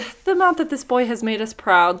 The amount that this boy has made us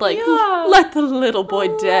proud. Like, let the little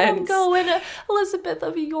boy dance. Go in Elizabeth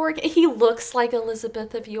of York. He looks like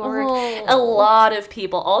Elizabeth of York. A lot of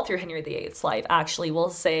people all through Henry VIII's life actually will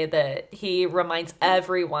say that he reminds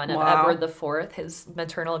everyone of Edward IV, his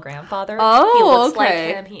maternal grandfather. He looks like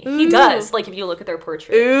him. He does. Like, if you look at their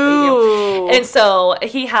portrait. And so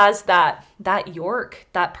he has that York,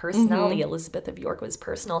 that personality. Elizabeth of York was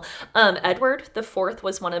personal. Edward IV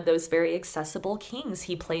was one of those very accessible kings.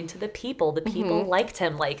 He played to the people. The people liked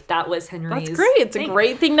him. Like, that was Henry's That's great. It's a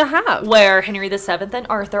great thing to have. Where Henry VII and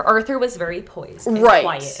Arthur was very poised and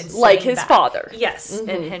quiet and like his father. Yes.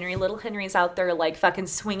 And little Henry's out there like fucking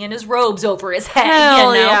swinging his robes over his head.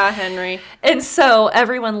 Hell yeah, Henry. And so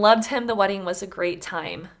everyone loved him. The wedding was a great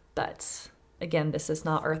time. But again, this is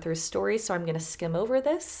not Arthur's story, so I'm going to skim over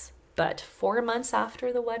this. But 4 months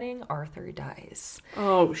after the wedding, Arthur dies.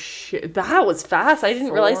 Oh, shit. That was fast. I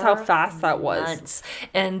didn't realize how fast that was. Months.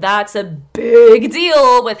 And that's a big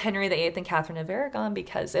deal with Henry VIII and Catherine of Aragon,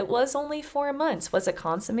 because it was only 4 months. Was it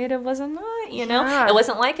consummated? Was it not? You know? It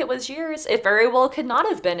wasn't like it was years. It very well could not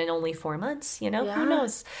have been in only 4 months. You know? Who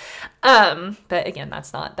knows? But again,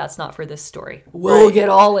 that's not for this story. We'll get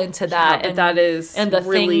all into that. Yeah, but that is and the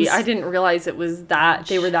really, I didn't realize it was that,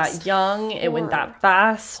 they were that young. It went that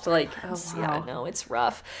fast. Like, yeah, no, it's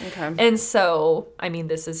rough. Okay. And so, I mean,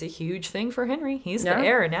 this is a huge thing for Henry. He's the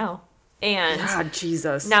heir now. And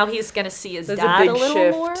Jesus. Now he's going to see his dad a little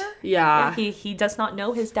shift. More. Yeah. He does not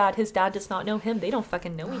know his dad. His dad does not know him. They don't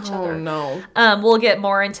fucking know each other. Oh, no. We'll get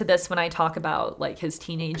more into this when I talk about, like, his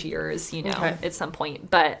teenage years, you know, at some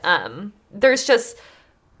point. But there's just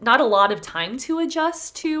not a lot of time to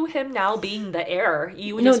adjust to him now being the heir.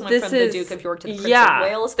 You just went from the Duke of York to the Prince of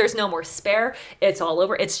Wales. There's no more spare. It's all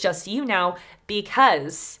over. It's just you now,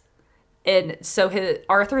 because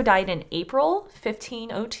Arthur died in April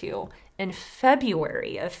 1502, in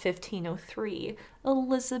February of 1503,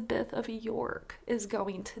 Elizabeth of York is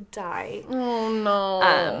going to die. Oh,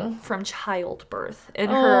 no. From childbirth.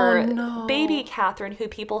 And her baby Catherine, who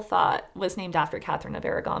people thought was named after Catherine of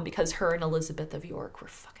Aragon because her and Elizabeth of York were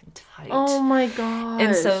fucking tight. Oh, my gosh.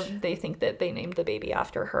 And so they think that they named the baby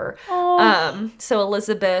after her. Oh. So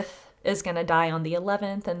Elizabeth is going to die on the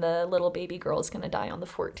 11th, and the little baby girl is going to die on the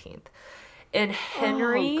 14th. And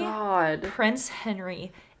Henry, Prince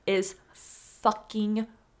Henry, is fucking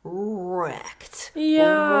wrecked.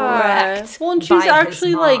 Yeah. Wrecked. Well, and she's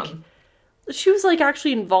actually she was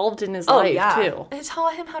actually involved in his life too. And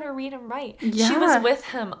taught him how to read and write. Yeah. She was with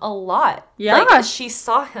him a lot. Yeah. She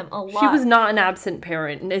saw him a lot. She was not an absent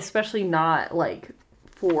parent, and especially not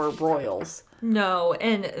for royals. No,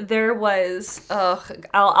 and there was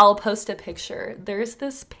I'll post a picture. There's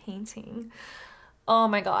this painting. Oh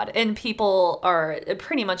my God. And people are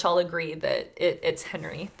pretty much all agree that it's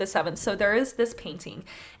Henry VII. So there is this painting,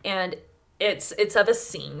 and it's of a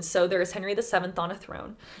scene. So there's Henry VII on a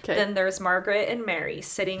throne. Okay. Then there's Margaret and Mary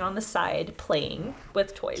sitting on the side playing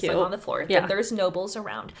with toys on the floor. Yeah. Then there's nobles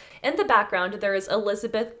around. In the background, there is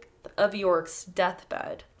Elizabeth of York's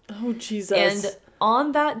deathbed. Oh, Jesus. And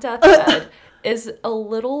on that deathbed is a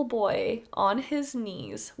little boy on his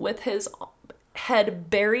knees with his head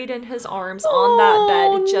buried in his arms on that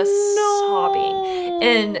bed, just sobbing.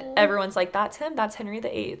 And everyone's like, that's him. That's Henry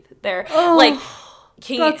VIII. There.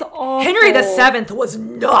 That's awful. Henry VII was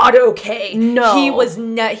not okay. No.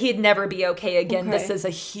 He'd never be okay again. Okay. This is a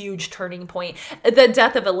huge turning point. The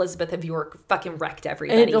death of Elizabeth of York fucking wrecked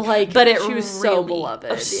everybody. She was so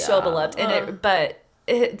beloved. So beloved.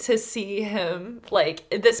 And to see him,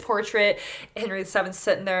 this portrait, Henry VII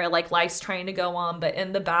sitting there, life's trying to go on, but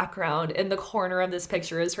in the background, in the corner of this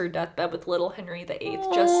picture is her deathbed with little Henry VIII,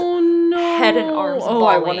 just head and arms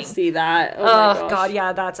bawling. I want to see that. Oh God,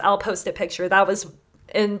 yeah, I'll post a picture. That was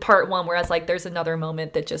in part one, whereas there's another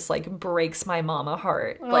moment that just breaks my mama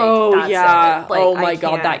heart. That's it. Oh my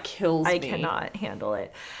God, that kills me. I cannot handle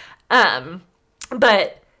it.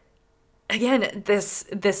 But again, this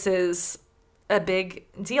is a big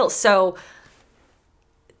deal. So,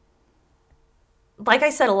 like I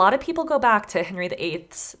said, a lot of people go back to Henry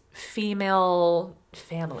VIII's female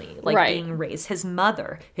family, being raised. His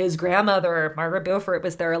mother, his grandmother, Margaret Beaufort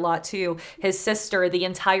was there a lot too. His sister, the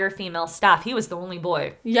entire female staff. He was the only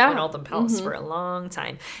boy in Alton Palace for a long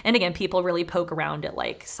time. And again, people really poke around at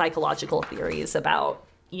psychological theories about,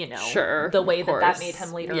 the way that made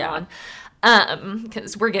him later on.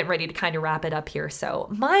 Because we're getting ready to kind of wrap it up here. So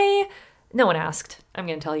no one asked. I'm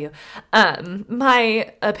going to tell you.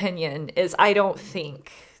 My opinion is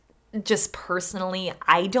just personally,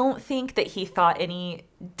 I don't think that he thought any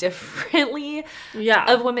differently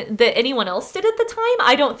of women that anyone else did at the time.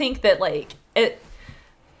 I don't think that it...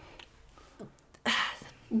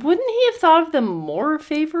 Wouldn't he have thought of them more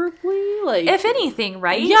favorably? If anything,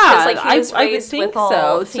 right? Yeah, he was I would think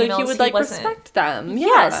so. So he would respect them. Yeah.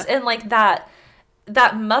 Yes, and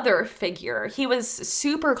that mother figure, he was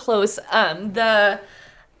super close. Anne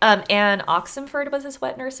Oxenford was his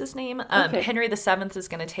wet nurse's name. Henry VII is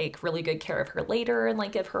going to take really good care of her later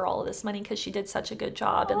and give her all of this money because she did such a good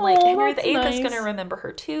job. And Henry VIII is going to remember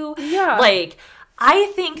her too. Yeah.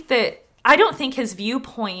 I don't think his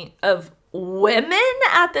viewpoint of women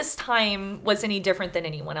at this time was any different than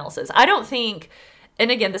anyone else's. I don't think, and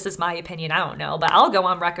again, this is my opinion, I don't know, but I'll go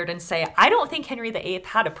on record and say I don't think Henry VIII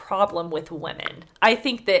had a problem with women. I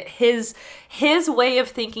think that his way of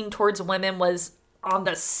thinking towards women was on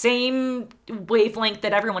the same wavelength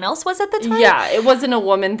that everyone else was at the time. Yeah, it wasn't a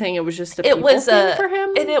woman thing, it was just a people thing for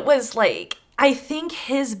him. And it was I think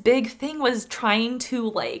his big thing was trying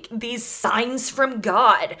to, these signs from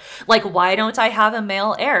God. Why don't I have a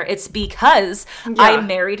male heir? It's because I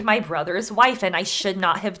married my brother's wife and I should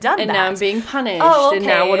not have done that. And now I'm being punished. Oh, okay. And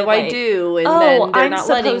now what do I do? And then they're not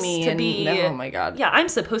letting me. Oh, my God. Yeah, I'm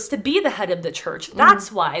supposed to be the head of the church.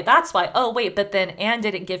 That's why. Oh, wait, but then Anne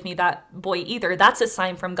didn't give me that boy either. That's a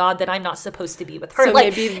sign from God that I'm not supposed to be with her. So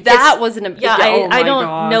maybe that wasn't a... Yeah, I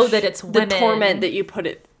don't know that it's women. The torment that you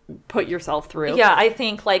put yourself through. Yeah, I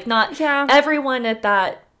think not everyone at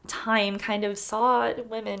that time kind of saw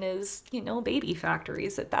women as, baby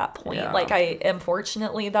factories at that point. Yeah.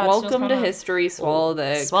 Unfortunately, that's welcome to history. Swallow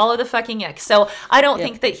the fucking ick. So I don't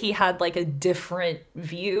think that he had a different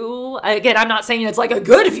view. Again, I'm not saying it's a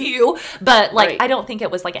good view, but I don't think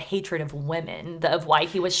it was a hatred of women of why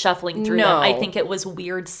he was shuffling through them. I think it was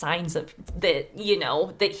weird signs of that,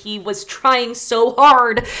 that he was trying so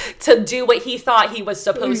hard to do what he thought he was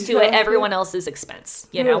supposed to at everyone else's expense,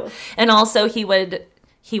 and also he would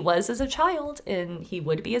he was as a child, and he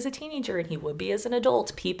would be as a teenager, and he would be as an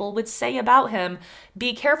adult, people would say about him,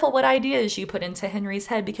 be careful what ideas you put into Henry's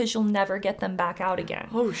head because you'll never get them back out again.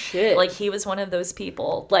 Oh, shit. Like, he was one of those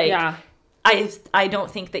people. Like, yeah. I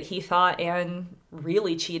don't think that he thought Anne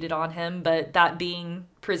really cheated on him, but that being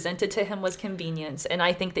presented to him was convenience, and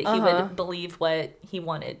I think that he would believe what he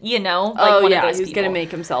wanted, you know? Like, one of those he's gonna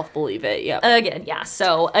make himself believe it. Yeah. Again, yeah.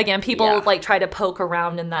 So again, people like try to poke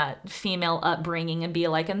around in that female upbringing and be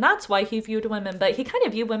like, and that's why he viewed women, but he kind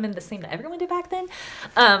of viewed women the same that everyone did back then.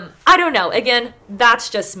 I don't know. Again, that's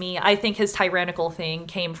just me. I think his tyrannical thing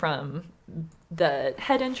came from the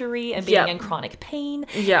head injury and being in chronic pain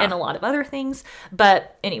and a lot of other things.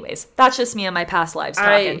 But anyways, that's just me and my past lives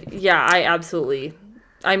talking. I absolutely.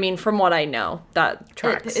 I mean, from what I know, that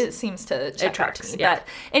tracks. It seems to check out to me. Yeah. But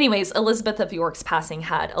anyways, Elizabeth of York's passing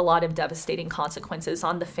had a lot of devastating consequences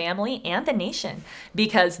on the family and the nation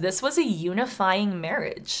because this was a unifying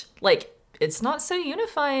marriage. Like, it's not so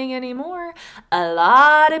unifying anymore. A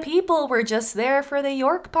lot of people were just there for the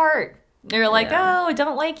York part. They're like, oh,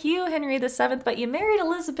 don't like you, Henry VII, but you married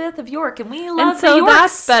Elizabeth of York, and we love the Yorks. And so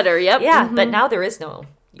that's better, yep. Yeah, but now there is no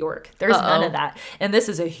York. There's none of that. And this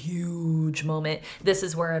is a huge moment. This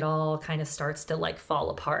is where it all kind of starts to, like,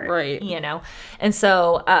 fall apart. Right. You know? And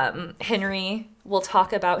so Henry will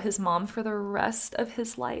talk about his mom for the rest of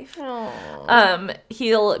his life.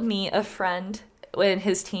 He'll meet a friend in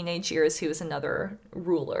his teenage years who was another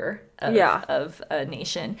ruler of a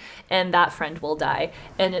nation, and that friend will die,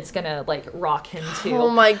 and it's gonna like rock him too. Oh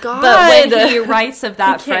my god. But when he writes of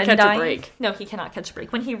that friend dying, a break. No, he cannot catch a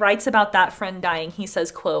break. When he writes about that friend dying, he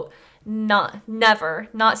says, quote, never,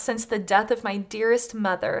 not since the death of my dearest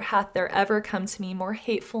mother, hath there ever come to me more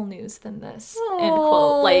hateful news than this. End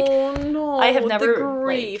quote. Like, no, I have never, the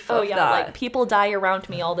grief like, of that. like, people die around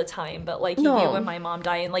me all the time, but, like, you and my mom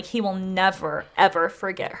die, and, like, he will never, ever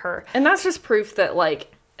forget her. And that's just proof that,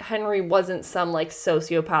 like, Henry wasn't some, like,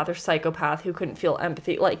 sociopath or psychopath who couldn't feel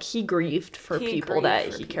empathy. Like, he grieved for people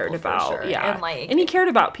that he cared about. Sure. Yeah. And he cared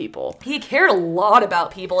about people. He cared a lot about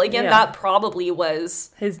people. Again, that probably was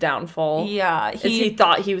his downfall. Yeah. He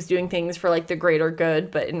thought he was doing things for, like, the greater good,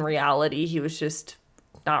 but in reality, he was just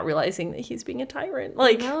not realizing that he's being a tyrant.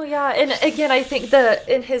 Like, oh, yeah. And again, I think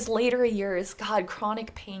in his later years, God,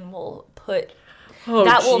 chronic pain will put...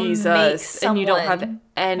 that will make someone... And you don't have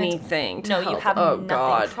anything to help. You have nothing.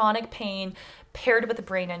 God. Chronic pain paired with a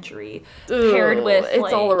brain injury, paired with... It's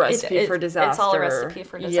like, all a recipe for disaster. It's all a recipe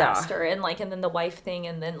for disaster. Yeah. And then the wife thing,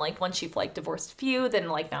 and then, like, once you've, like, divorced few, then,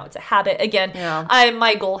 like, now it's a habit. Again,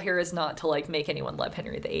 my goal here is not to, like, make anyone love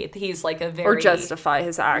Henry VIII. He's, like, a very... Or justify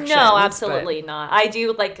his actions. No, absolutely not. I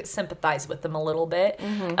do, like, sympathize with them a little bit,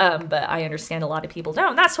 but I understand a lot of people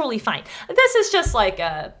don't. That's totally fine. This is just, like,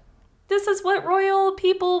 this is what royal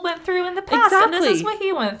people went through in the past, and this is what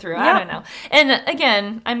he went through. Yep. I don't know. And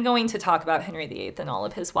again, I'm going to talk about Henry VIII and all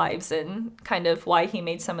of his wives and kind of why he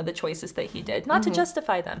made some of the choices that he did, not to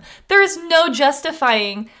justify them. There is no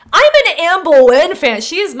justifying. I'm an Anne Boleyn fan.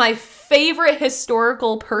 She is my favorite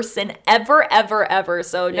historical person ever, ever, ever.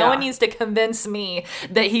 So no one needs to convince me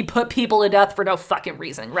that he put people to death for no fucking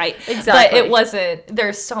reason, right? Exactly. But it wasn't.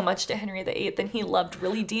 There's so much to Henry VIII, and he loved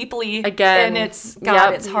really deeply. Again, and it's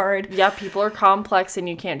it's hard. Yeah, people are complex, and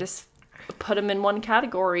you can't just put them in one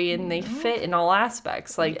category and they fit in all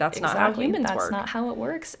aspects. Like, that's not how humans work. That's not how it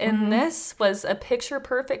works. And this was a picture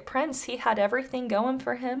perfect prince. He had everything going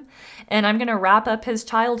for him. And I'm going to wrap up his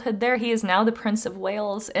childhood there. He is now the Prince of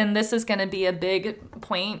Wales. And this is going to be a big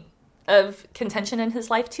point of contention in his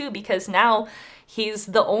life too, because now he's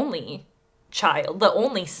the only child, the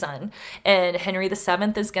only son, and Henry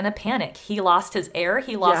VII is gonna panic. He lost his heir,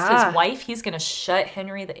 he lost his wife. He's gonna shut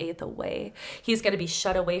Henry VIII away. He's gonna be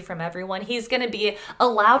shut away from everyone. He's gonna be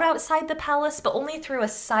allowed outside the palace, but only through a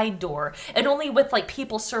side door, and only with, like,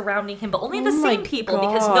 people surrounding him, but only the same people,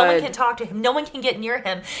 because no one can talk to him, no one can get near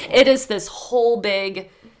him. It is this whole big...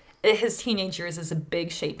 His teenage years is a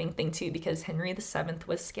big shaping thing too, because Henry VII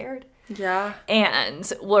was scared. Yeah.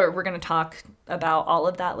 And we're going to talk about all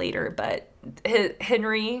of that later, but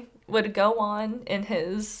Henry would go on in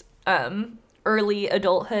his early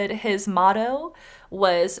adulthood. His motto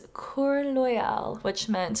was Cœur loyal, which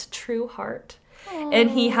meant true heart. Aww. And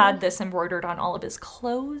he had this embroidered on all of his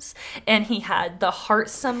clothes, and he had the heart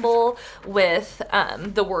symbol with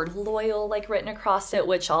the word loyal, like, written across it,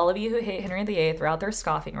 which all of you who hate Henry VIII are out there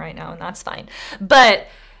scoffing right now, and that's fine. But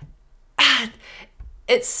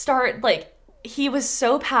he was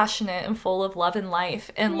so passionate and full of love and life,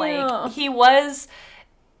 and, like, he was...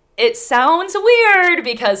 it sounds weird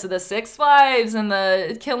because of the 6 wives and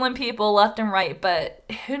the killing people left and right, but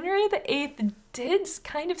Henry VIII did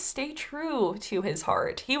kind of stay true to his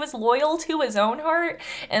heart. He was loyal to his own heart,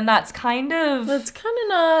 and that's kind of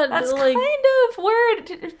not that's like, kind of where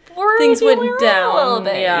things went down a little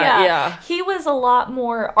bit. Yeah. He was a lot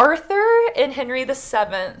more, Arthur and Henry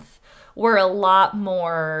VII were a lot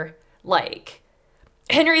more like,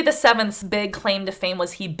 Henry VII's big claim to fame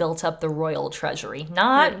was he built up the royal treasury.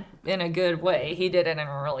 Not in a good way. He did it in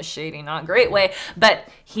a really shady, not great way. But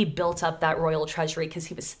he built up that royal treasury because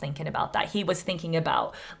he was thinking about that. He was thinking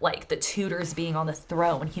about, like, the Tudors being on the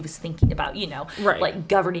throne. He was thinking about, like,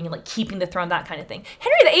 governing and, like, keeping the throne, that kind of thing.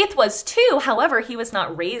 Henry VIII was, too. However, he was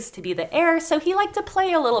not raised to be the heir, so he liked to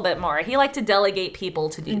play a little bit more. He liked to delegate people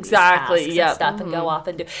to do these tasks and stuff and go off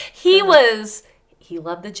and do. He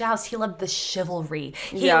loved the joust. He loved the chivalry.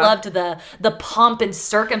 He loved the pomp and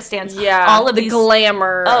circumstance. Yeah, all of the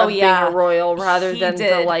glamour of being a royal rather than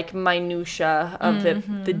the like minutia of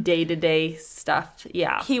the day-to-day stuff.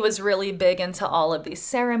 Yeah. He was really big into all of these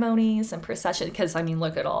ceremonies and procession because, I mean,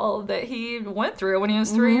 look at all that he went through when he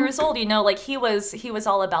was 3 years old. Like, he was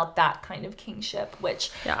all about that kind of kingship,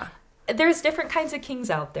 which... Yeah. There's different kinds of kings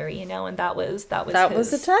out there, and that was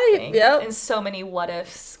his the type. Yep. And so many what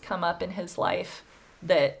ifs come up in his life.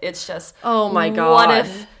 That it's just, oh my God. What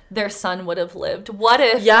if their son would have lived? What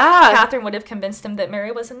if Catherine would have convinced him that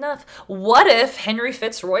Mary was enough? What if Henry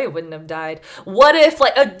Fitzroy wouldn't have died? What if,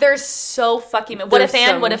 like, there's so fucking... What if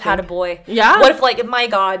Anne would have had a boy? Yeah. What if, like, my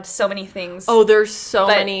God, so many things. Oh, there's so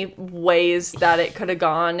many ways that it could have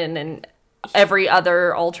gone, and every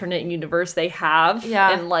other alternate universe they have.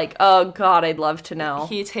 Yeah. And like, oh God, I'd love to know.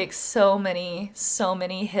 He takes so many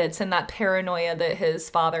hits, and that paranoia that his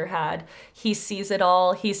father had. He sees it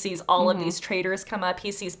all. He sees all of these traitors come up.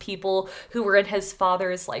 He sees people who were in his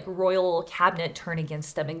father's like royal cabinet turn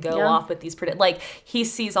against him and go off with these he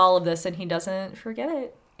sees all of this and he doesn't forget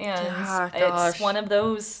it. And it's one of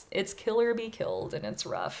those, it's kill or be killed, and it's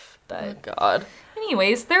rough. But oh God.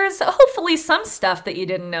 Anyways, there's hopefully some stuff that you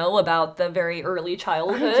didn't know about the very early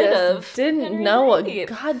childhood of didn't Henry know VIII. A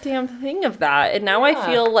goddamn thing of that. And now I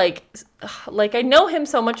feel like I know him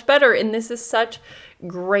so much better, and this is such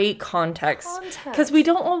great context. Because we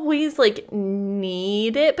don't always like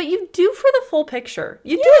need it, but you do for the full picture.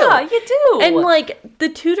 You do. Yeah, you do. And like the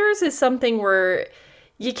Tudors is something where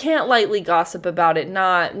you can't lightly gossip about it,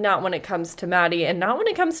 not when it comes to Maddie, and not when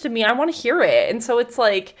it comes to me. I want to hear it. And so it's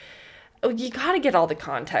like, you got to get all the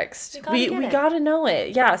context. We got to know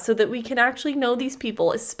it. Yeah, so that we can actually know these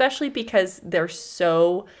people, especially because they're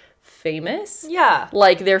so famous. Yeah.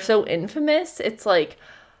 Like, they're so infamous. It's like,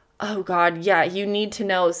 oh God, yeah, you need to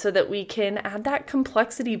know so that we can add that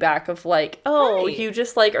complexity back of like, you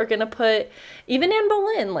just like are going to put, even Anne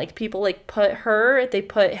Boleyn, like people like they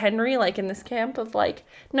put Henry like in this camp of like,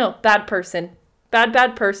 no, bad person,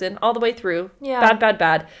 bad person all the way through. Yeah.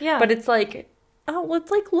 Bad. Yeah. But it's like, oh,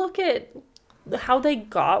 let's like look at how they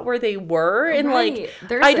got where they were, and like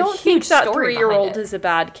I don't think that 3-year-old is a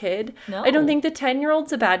bad kid. No. I don't think the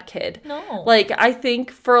 10-year-old's a bad kid. No. Like, I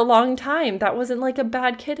think for a long time that wasn't like a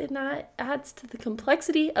bad kid, and that adds to the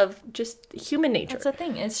complexity of just human nature. That's the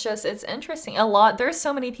thing. It's interesting. There's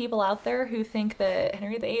so many people out there who think that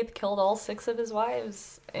Henry VIII killed all 6 of his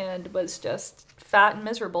wives and was just fat and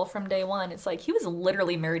miserable from day one. It's like he was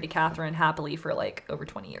literally married to Catherine happily for like over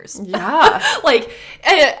 20 years. Yeah. Like,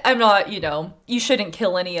 I'm not, you shouldn't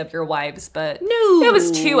kill any of your wives, but no, it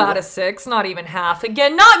was 2 out of 6, not even half.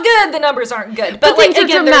 Again, not good. The numbers aren't good, but like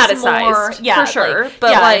again, there's more, for sure.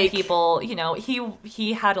 But like people,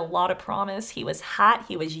 he had a lot of promise. He was hot.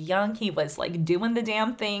 He was young. He was like doing the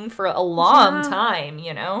damn thing for a long time.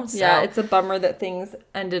 So, yeah, it's a bummer that things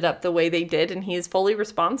ended up the way they did, and he is fully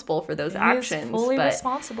responsible for those actions. Fully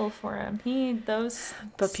responsible for him.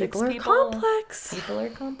 But people are complex. People are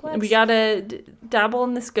complex. We gotta dabble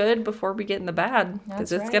in this good before we get in the bad,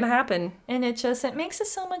 because it's gonna happen. And it makes it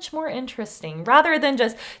so much more interesting. Rather than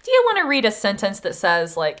just, do you want to read a sentence that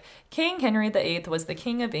says like, King Henry VIII was the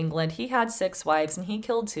king of England. He had 6 wives and he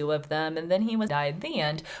killed 2 of them, and then he died. The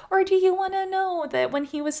end. Or do you want to know that when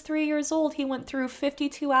he was 3 years old, he went through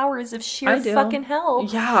 52 hours of sheer fucking hell?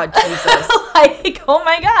 Yeah, Jesus. Like, oh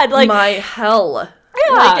my God. Like, my hell.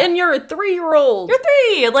 Yeah. Like, and you're a 3-year-old. You're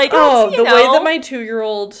 3. Like, the way that my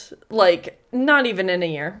 2-year-old, like, not even in a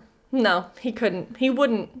year. No, he couldn't. He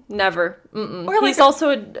wouldn't. Never. Mm-mm. Or like he's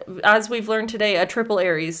also, as we've learned today, a triple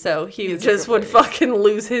Aries, so he just would fucking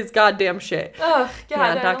lose his goddamn shit. Oh,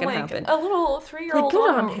 God. Yeah, not gonna happen. A little 3-year-old like, good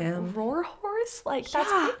on him. Roar horse? Like, that's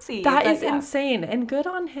crazy. That is insane, and good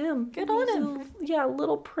on him. Good on him. Yeah,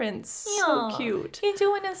 little prince. Yeah. So cute. He's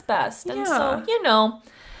doing his best. And so,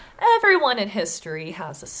 everyone in history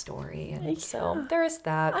has a story. And so there's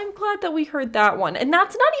that. I'm glad that we heard that one. And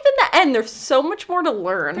that's not even the end. There's so much more to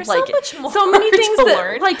learn. There's like, so much more so many things to that,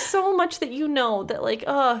 learn. like, so much that you know that, like,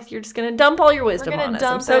 you're just going to dump all your wisdom on us.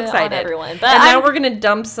 I'm so excited. On everyone. But now we're going to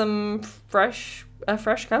dump a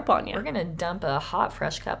fresh cup on you. We're going to dump a hot,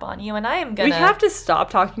 fresh cup on you. And I am going to... We have to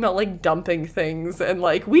stop talking about, like, dumping things. And,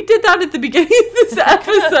 like, we did that at the beginning of this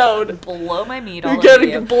episode. Blow my meat all over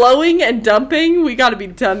you. Blowing and dumping, we got to be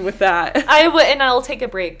done with that. And I'll take a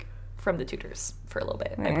break from the tutors for a little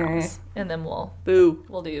bit, I promise. And then we'll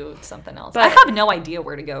do something else. But I have no idea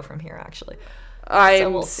where to go from here, actually.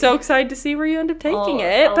 I'm so excited to see where you end up taking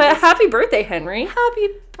it. But happy birthday, Henry. Happy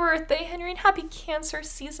birthday, Henry, and happy Cancer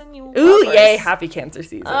season, you Ooh, yay, happy Cancer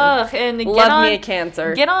season. And love me a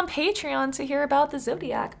Cancer. Get on Patreon to hear about the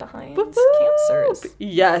zodiac behind Cancers.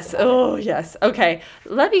 Yes. Oh, yes. Okay.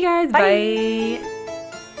 Love you guys. Bye.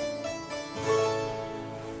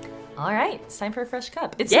 All right, it's time for a fresh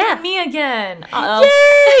cup. It's me again. Yay!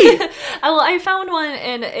 I found one,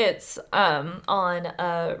 and it's on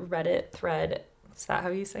a Reddit thread. Is that how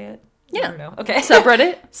you say it? Yeah. I don't know. Okay.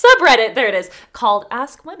 Subreddit. There it is. Called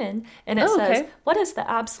Ask Women. And it says, what is the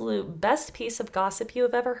absolute best piece of gossip you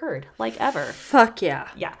have ever heard? Like, ever. Fuck yeah.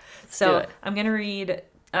 Yeah. So I'm going to read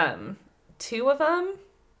 2 of them.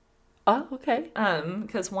 Oh, okay.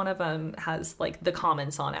 Because one of them has, like, the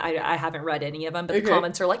comments on it. I haven't read any of them, but the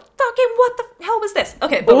comments are like, fucking what the hell was this?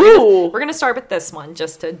 Okay, but we're going to start with this one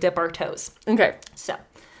just to dip our toes. Okay. So,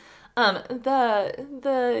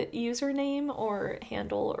 the username or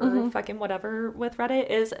handle or fucking whatever with Reddit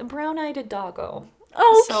is brown-eyed doggo.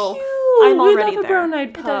 Oh, so cute. I'm already we love a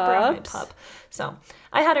brown-eyed pup. So,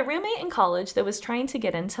 I had a roommate in college that was trying to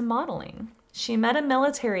get into modeling. She met a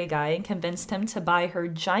military guy and convinced him to buy her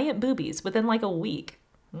giant boobies within like a week.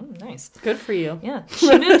 Nice. Good for you. Yeah.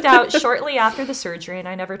 She moved out shortly after the surgery and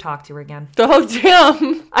I never talked to her again. Oh,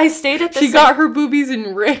 damn. I stayed at the She got her boobies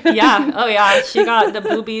and ran. Yeah. Oh, yeah. She got the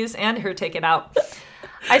boobies and her ticket out.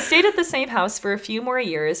 I stayed at the same house for a few more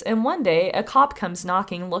years and one day a cop comes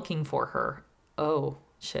knocking looking for her. Oh,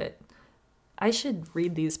 shit. I should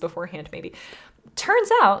read these beforehand, maybe. Turns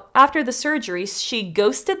out, after the surgery, she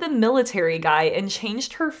ghosted the military guy and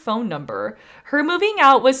changed her phone number. Her moving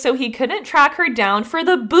out was so he couldn't track her down for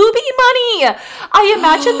the booby money. I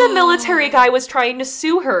imagine the military guy was trying to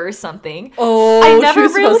sue her or something. Oh, she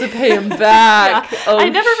was supposed to pay him back. Yeah. Oh, I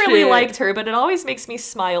never really liked her, but it always makes me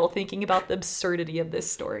smile thinking about the absurdity of this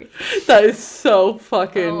story. That is so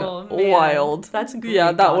fucking wild. That's great.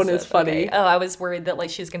 Yeah, that one is funny. Okay. Oh, I was worried that like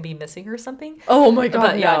she was going to be missing or something. Oh my God,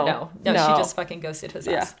 but, no, she just fucking ghosted his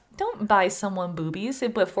ass. Yeah. Don't buy someone boobies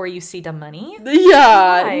before you see the money.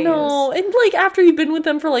 Yeah, Nice. no. And like after you've been with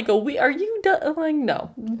them for like a week, are you done? Like,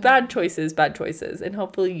 no. Bad choices. And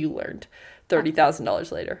hopefully you learned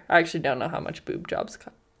 $30,000 later. I actually don't know how much boob jobs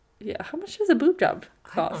cost. Yeah, how much does a boob job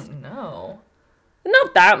cost? I don't know.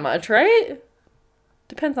 Not that much, right?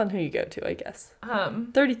 Depends on who you go to, I guess.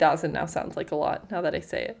 30,000 now sounds like a lot now that I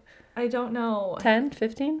say it. I don't know. 10,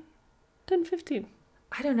 15? 10, 15.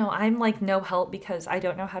 I don't know. I'm like no help because I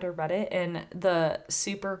don't know how to Reddit. And the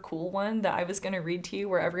super cool one that I was going to read to you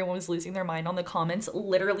where everyone was losing their mind on the comments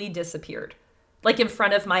literally disappeared. Like in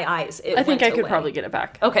front of my eyes. I think I could probably get it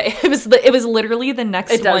back. Okay. It was literally the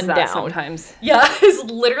next one down. It does that sometimes. Yeah.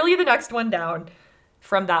 It's literally the next one down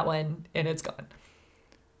from that one and it's gone.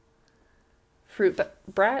 Fruit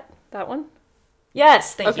Brat? That one?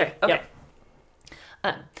 Yes. Thank you. Okay. Yep.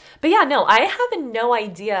 But yeah, no, I have no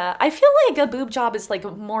idea. I feel like a boob job is like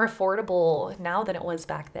more affordable now than it was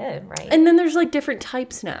back then, right? And then there's like different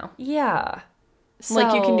types now. Yeah. So,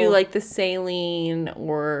 like you can do like the saline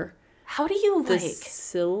or how do you the like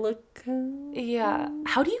silicone? Yeah.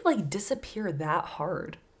 How do you like disappear that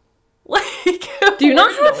hard? Like do you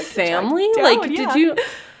not have family? Like did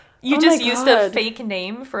you just used a fake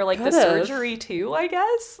name for like the surgery too, I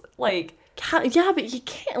guess? Like yeah, but you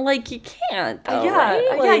can't. Like you can't. Though, yeah,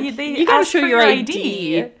 right? Like, you gotta show your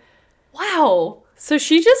ID. Wow. So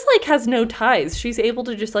she just like has no ties. She's able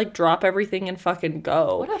to just like drop everything and fucking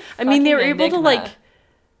go. I mean, they were able to like.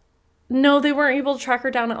 No, they weren't able to track her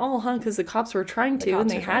down at all, huh? Because the cops were trying to, and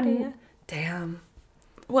they hadn't. Damn.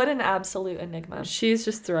 What an absolute enigma. She's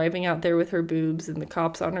just thriving out there with her boobs and the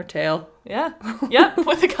cops on her tail. Yeah. Yeah,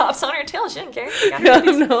 with the cops on her tail. She didn't care.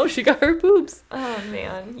 No, she got her boobs. Oh,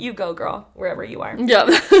 man. You go, girl, wherever you are.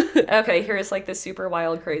 Yeah. Okay, here's like the super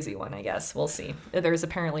wild, crazy one, I guess. We'll see. There's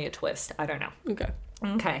apparently a twist. I don't know.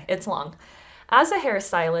 Okay, it's long. As a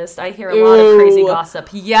hairstylist, I hear a lot of crazy gossip.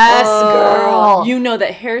 Yes, girl. You know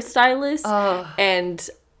that hairstylists and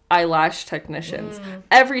eyelash technicians.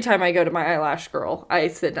 Every time I go to my eyelash girl, I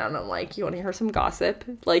sit down and I'm like, you want to hear some gossip?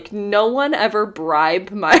 Like, no one ever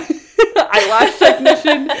bribed my eyelash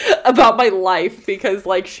technician about my life because,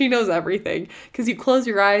 like, she knows everything. Because you close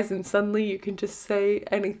your eyes and suddenly you can just say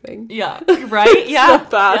anything. Yeah, right? Yeah. So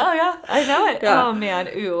bad. Yeah, I know it. Yeah. Oh, man.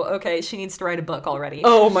 Ooh, okay. She needs to write a book already.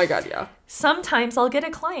 Oh, my God, yeah. Sometimes I'll get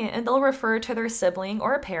a client and they'll refer to their sibling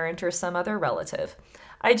or a parent or some other relative.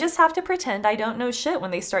 I just have to pretend I don't know shit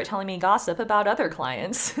when they start telling me gossip about other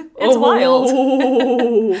clients. It's wild.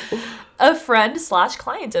 A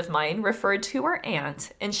friend/client of mine referred to her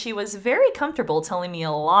aunt, and she was very comfortable telling me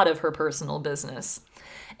a lot of her personal business.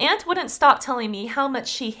 Aunt wouldn't stop telling me how much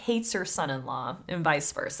she hates her son-in-law, and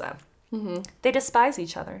vice versa. They despise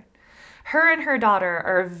each other. Her and her daughter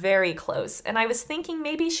are very close, and I was thinking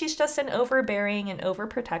maybe she's just an overbearing and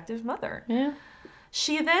overprotective mother. Yeah.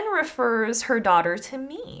 She then refers her daughter to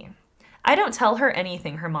me. I don't tell her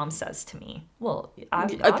anything her mom says to me. Well, I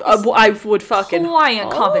would fucking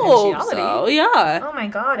client confidentiality. So, yeah. Oh my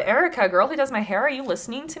God, Erica, girl who does my hair, are you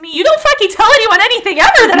listening to me? You don't fucking tell anyone anything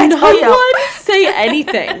ever that I tell you. No one say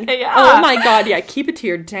anything. Yeah. Oh my God, yeah, keep it to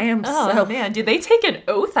your damn self. Oh man, do they take an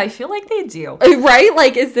oath? I feel like they do. Right?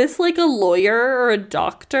 Like, is this like a lawyer or a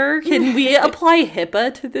doctor? Can we apply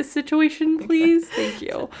HIPAA to this situation, please? Thank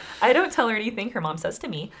you. I don't tell her anything her mom says to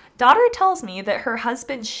me. Daughter tells me that her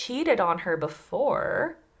husband cheated on her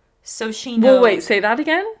before, so she knows. Well, wait, say that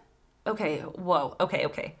again? Okay, whoa,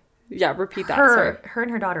 okay. Yeah, repeat that, sorry. Her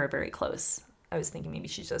and her daughter are very close. I was thinking maybe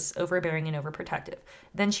she's just overbearing and overprotective.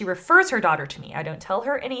 Then she refers her daughter to me. I don't tell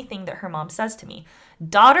her anything that her mom says to me.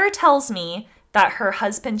 Daughter tells me that her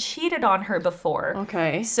husband cheated on her before.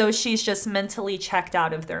 Okay. So she's just mentally checked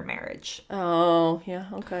out of their marriage. Oh, yeah,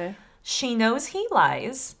 okay. She knows he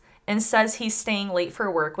lies and says he's staying late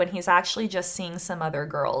for work when he's actually just seeing some other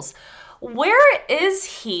girls. Where is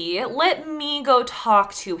he? Let me go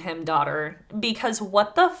talk to him, daughter. Because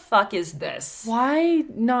what the fuck is this? Why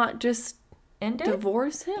not just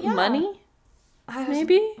divorce him? Yeah. Money?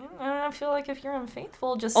 Maybe? I feel like if you're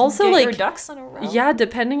unfaithful, just also, get like, your ducks in a row. Yeah,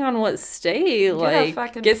 depending on what state,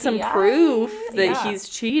 get some proof that he's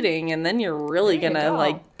cheating, and then you're really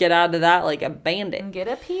gonna get out of that like a bandit. And get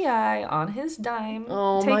a PI on his dime.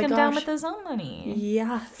 Oh, take him down with his own money.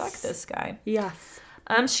 Yes. Fuck this guy. Yes.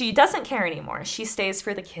 She doesn't care anymore. She stays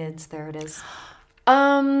for the kids. There it is.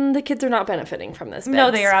 The kids are not benefiting from this.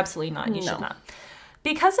 No, they are absolutely not. You should not.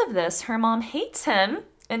 Because of this, her mom hates him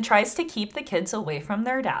and tries to keep the kids away from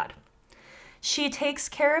their dad. She takes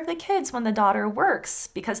care of the kids when the daughter works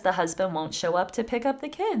because the husband won't show up to pick up the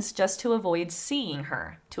kids just to avoid seeing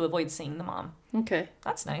her, to avoid seeing the mom. Okay.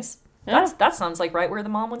 That's nice. Yeah. That sounds like right where the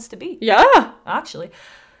mom wants to be. Yeah. Actually.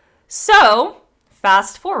 So,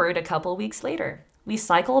 fast forward a couple weeks later. We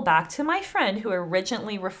cycle back to my friend who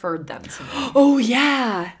originally referred them to me. Oh,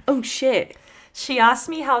 yeah. Oh, shit. She asked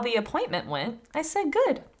me how the appointment went. I said,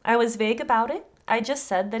 good. I was vague about it. I just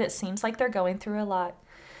said that it seems like they're going through a lot.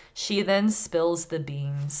 She then spills the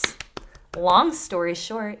beans. Long story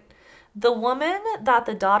short, the woman that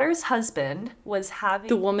the daughter's husband was having...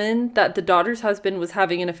 The woman that the daughter's husband was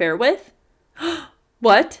having an affair with?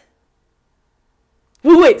 What?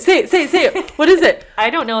 Wait, say it. What is it? I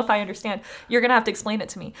don't know if I understand. You're going to have to explain it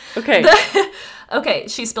to me. Okay. Okay,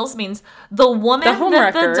 she spills the beans. The woman that the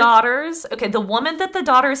woman that the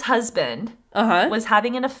daughter's husband was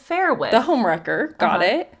having an affair with. The homewrecker. Got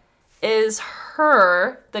it. Is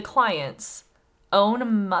her, the client's,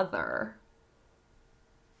 own mother.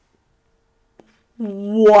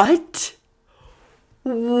 What?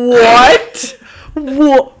 What?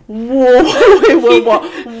 Whoa,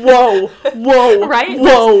 right?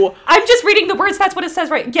 Whoa. I'm just reading the words. That's what it says,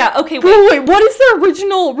 right? Yeah, okay, wait. What is the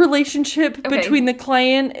original relationship between the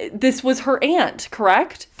client? This was her aunt,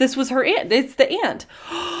 correct? This was her aunt. It's the aunt.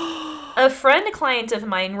 A client of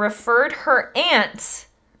mine referred her aunt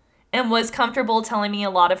and was comfortable telling me a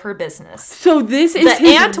lot of her business. So this is the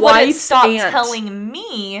aunt wouldn't stop telling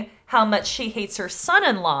me how much she hates her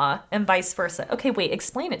son-in-law and vice versa. Okay, wait,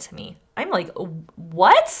 explain it to me. I'm like,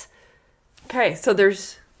 what? Okay, so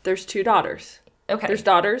there's two daughters. Okay. There's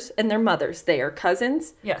daughters and their mothers. They are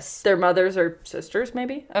cousins. Yes. Their mothers are sisters,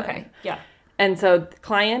 maybe. Okay, yeah. And so the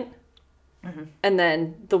client, and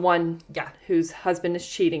then the one whose husband is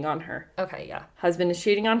cheating on her. Okay, yeah. Husband is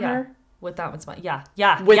cheating on her? With that one's mom.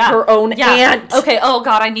 Yeah. With her own aunt. Okay. Oh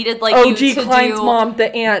God, I needed like OG you to Klein's do mom,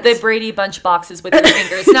 the aunt. The Brady Bunch boxes with your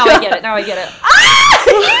fingers. Now I get it.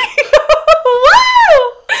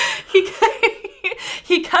 Wow!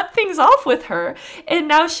 He cut things off with her, and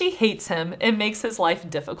now she hates him and makes his life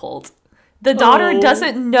difficult. The daughter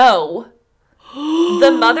doesn't know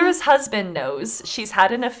The mother's husband knows she's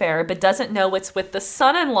had an affair, but doesn't know it's with the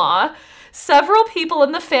son-in-law. Several people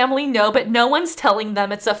in the family know, but no one's telling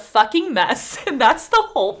them. It's a fucking mess. And that's the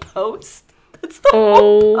whole post. That's the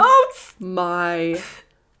whole post. My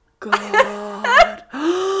God.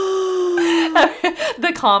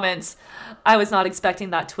 The comments. I was not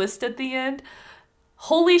expecting that twist at the end.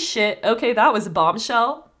 Holy shit. Okay, that was a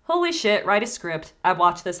bombshell. Holy shit, write a script. I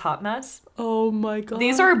watched this hot mess. Oh my God.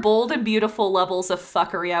 These are bold and beautiful levels of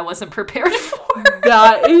fuckery I wasn't prepared for.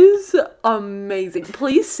 That is amazing.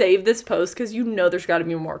 Please save this post because you know there's got to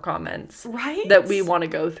be more comments. Right? That we want to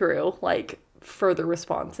go through, like further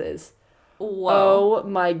responses. Whoa. Oh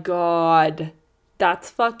my God. That's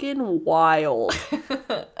fucking wild.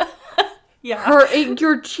 Yeah.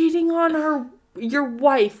 You're cheating on your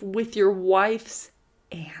wife with your wife's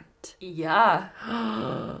aunt. Yeah.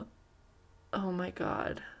 Oh my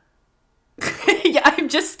God. Yeah, I'm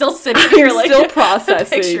just still sitting here, like, still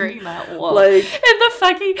processing, picturing that. Whoa. Like, and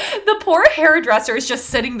the poor hairdresser is just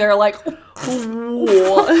sitting there, like, what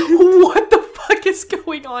the fuck is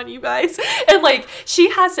going on, you guys? And like, she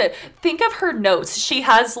has to think of her notes. She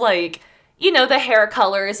has like, you know, the hair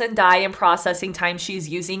colors and dye and processing time she's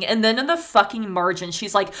using. And then in the fucking margin,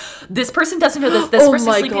 she's like, this person doesn't know this. This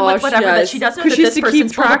person's sleeping with whatever. Yes. That she doesn't know that this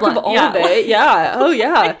person's blah, blah, blah. Of all of it. Yeah. Oh,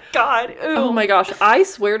 yeah. Oh, God. Ew. Oh, my gosh. I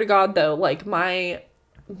swear to God, though, like, my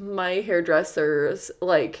hairdressers,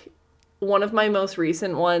 like, one of my most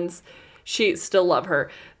recent ones, she still love her.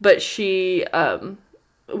 But she, I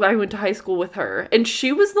went to high school with her. And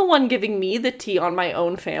she was the one giving me the tea on my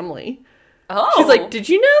own family. Oh. She's like, did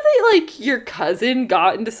you know that, like, your cousin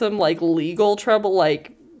got into some, like, legal trouble,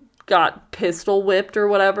 like, got pistol whipped or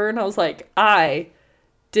whatever? And I was like, I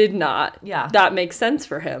did not. Yeah. That makes sense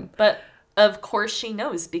for him. But, of course, she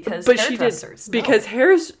knows because hairdressers know. Because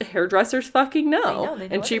hairdressers fucking know. They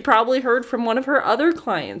know and she probably heard from one of her other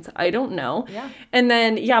clients. I don't know. Yeah. And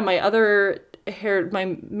then, yeah, my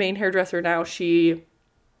main hairdresser now, she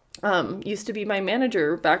used to be my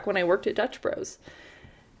manager back when I worked at Dutch Bros.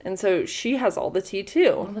 And so she has all the tea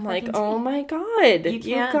too. I'm like, oh my God. You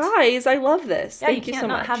guys, I love this. Yeah, Thank you so much.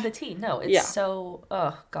 You can't not have the tea. No, it's so,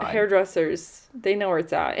 oh God. Hairdressers, they know where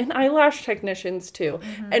it's at. And eyelash technicians too.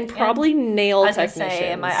 Mm-hmm. And probably nail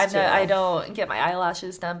technicians too. I don't get my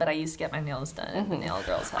eyelashes done, but I used to get my nails done. And the nail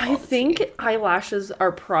girls have all the tea. I think eyelashes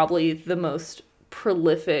are probably the most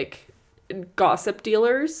prolific gossip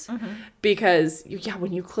dealers because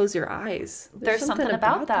when you close your eyes there's something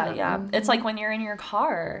about that. It's like when you're in your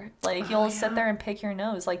car, like you'll sit there and pick your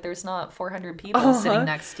nose like there's not 400 people sitting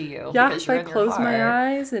next to you because you're in your car. Close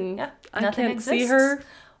my eyes and I can't exists. See her.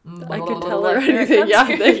 I can tell her anything.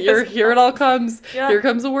 Here it all comes. Here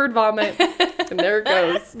comes a word vomit and there it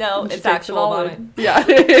goes. No, it's actual vomit. Yeah,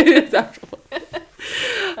 it's actual vomit.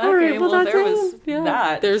 All right, well there was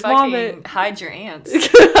that. There's vomit. Hide your ants.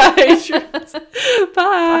 Hide your ants. Bye.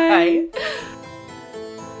 Bye.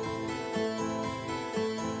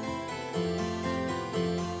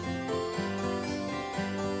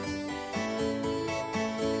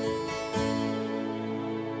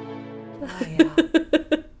 Oh, yeah.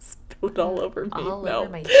 Spill it all over me. All over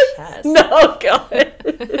my chest. No,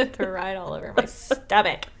 God. Right all over my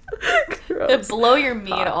stomach. Gross. Blow your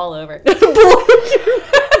meat all over. Blow your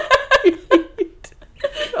meat.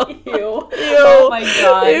 Ew. Ew. Oh my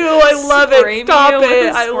God. Ew, I love it. Stop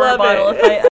it. I love it.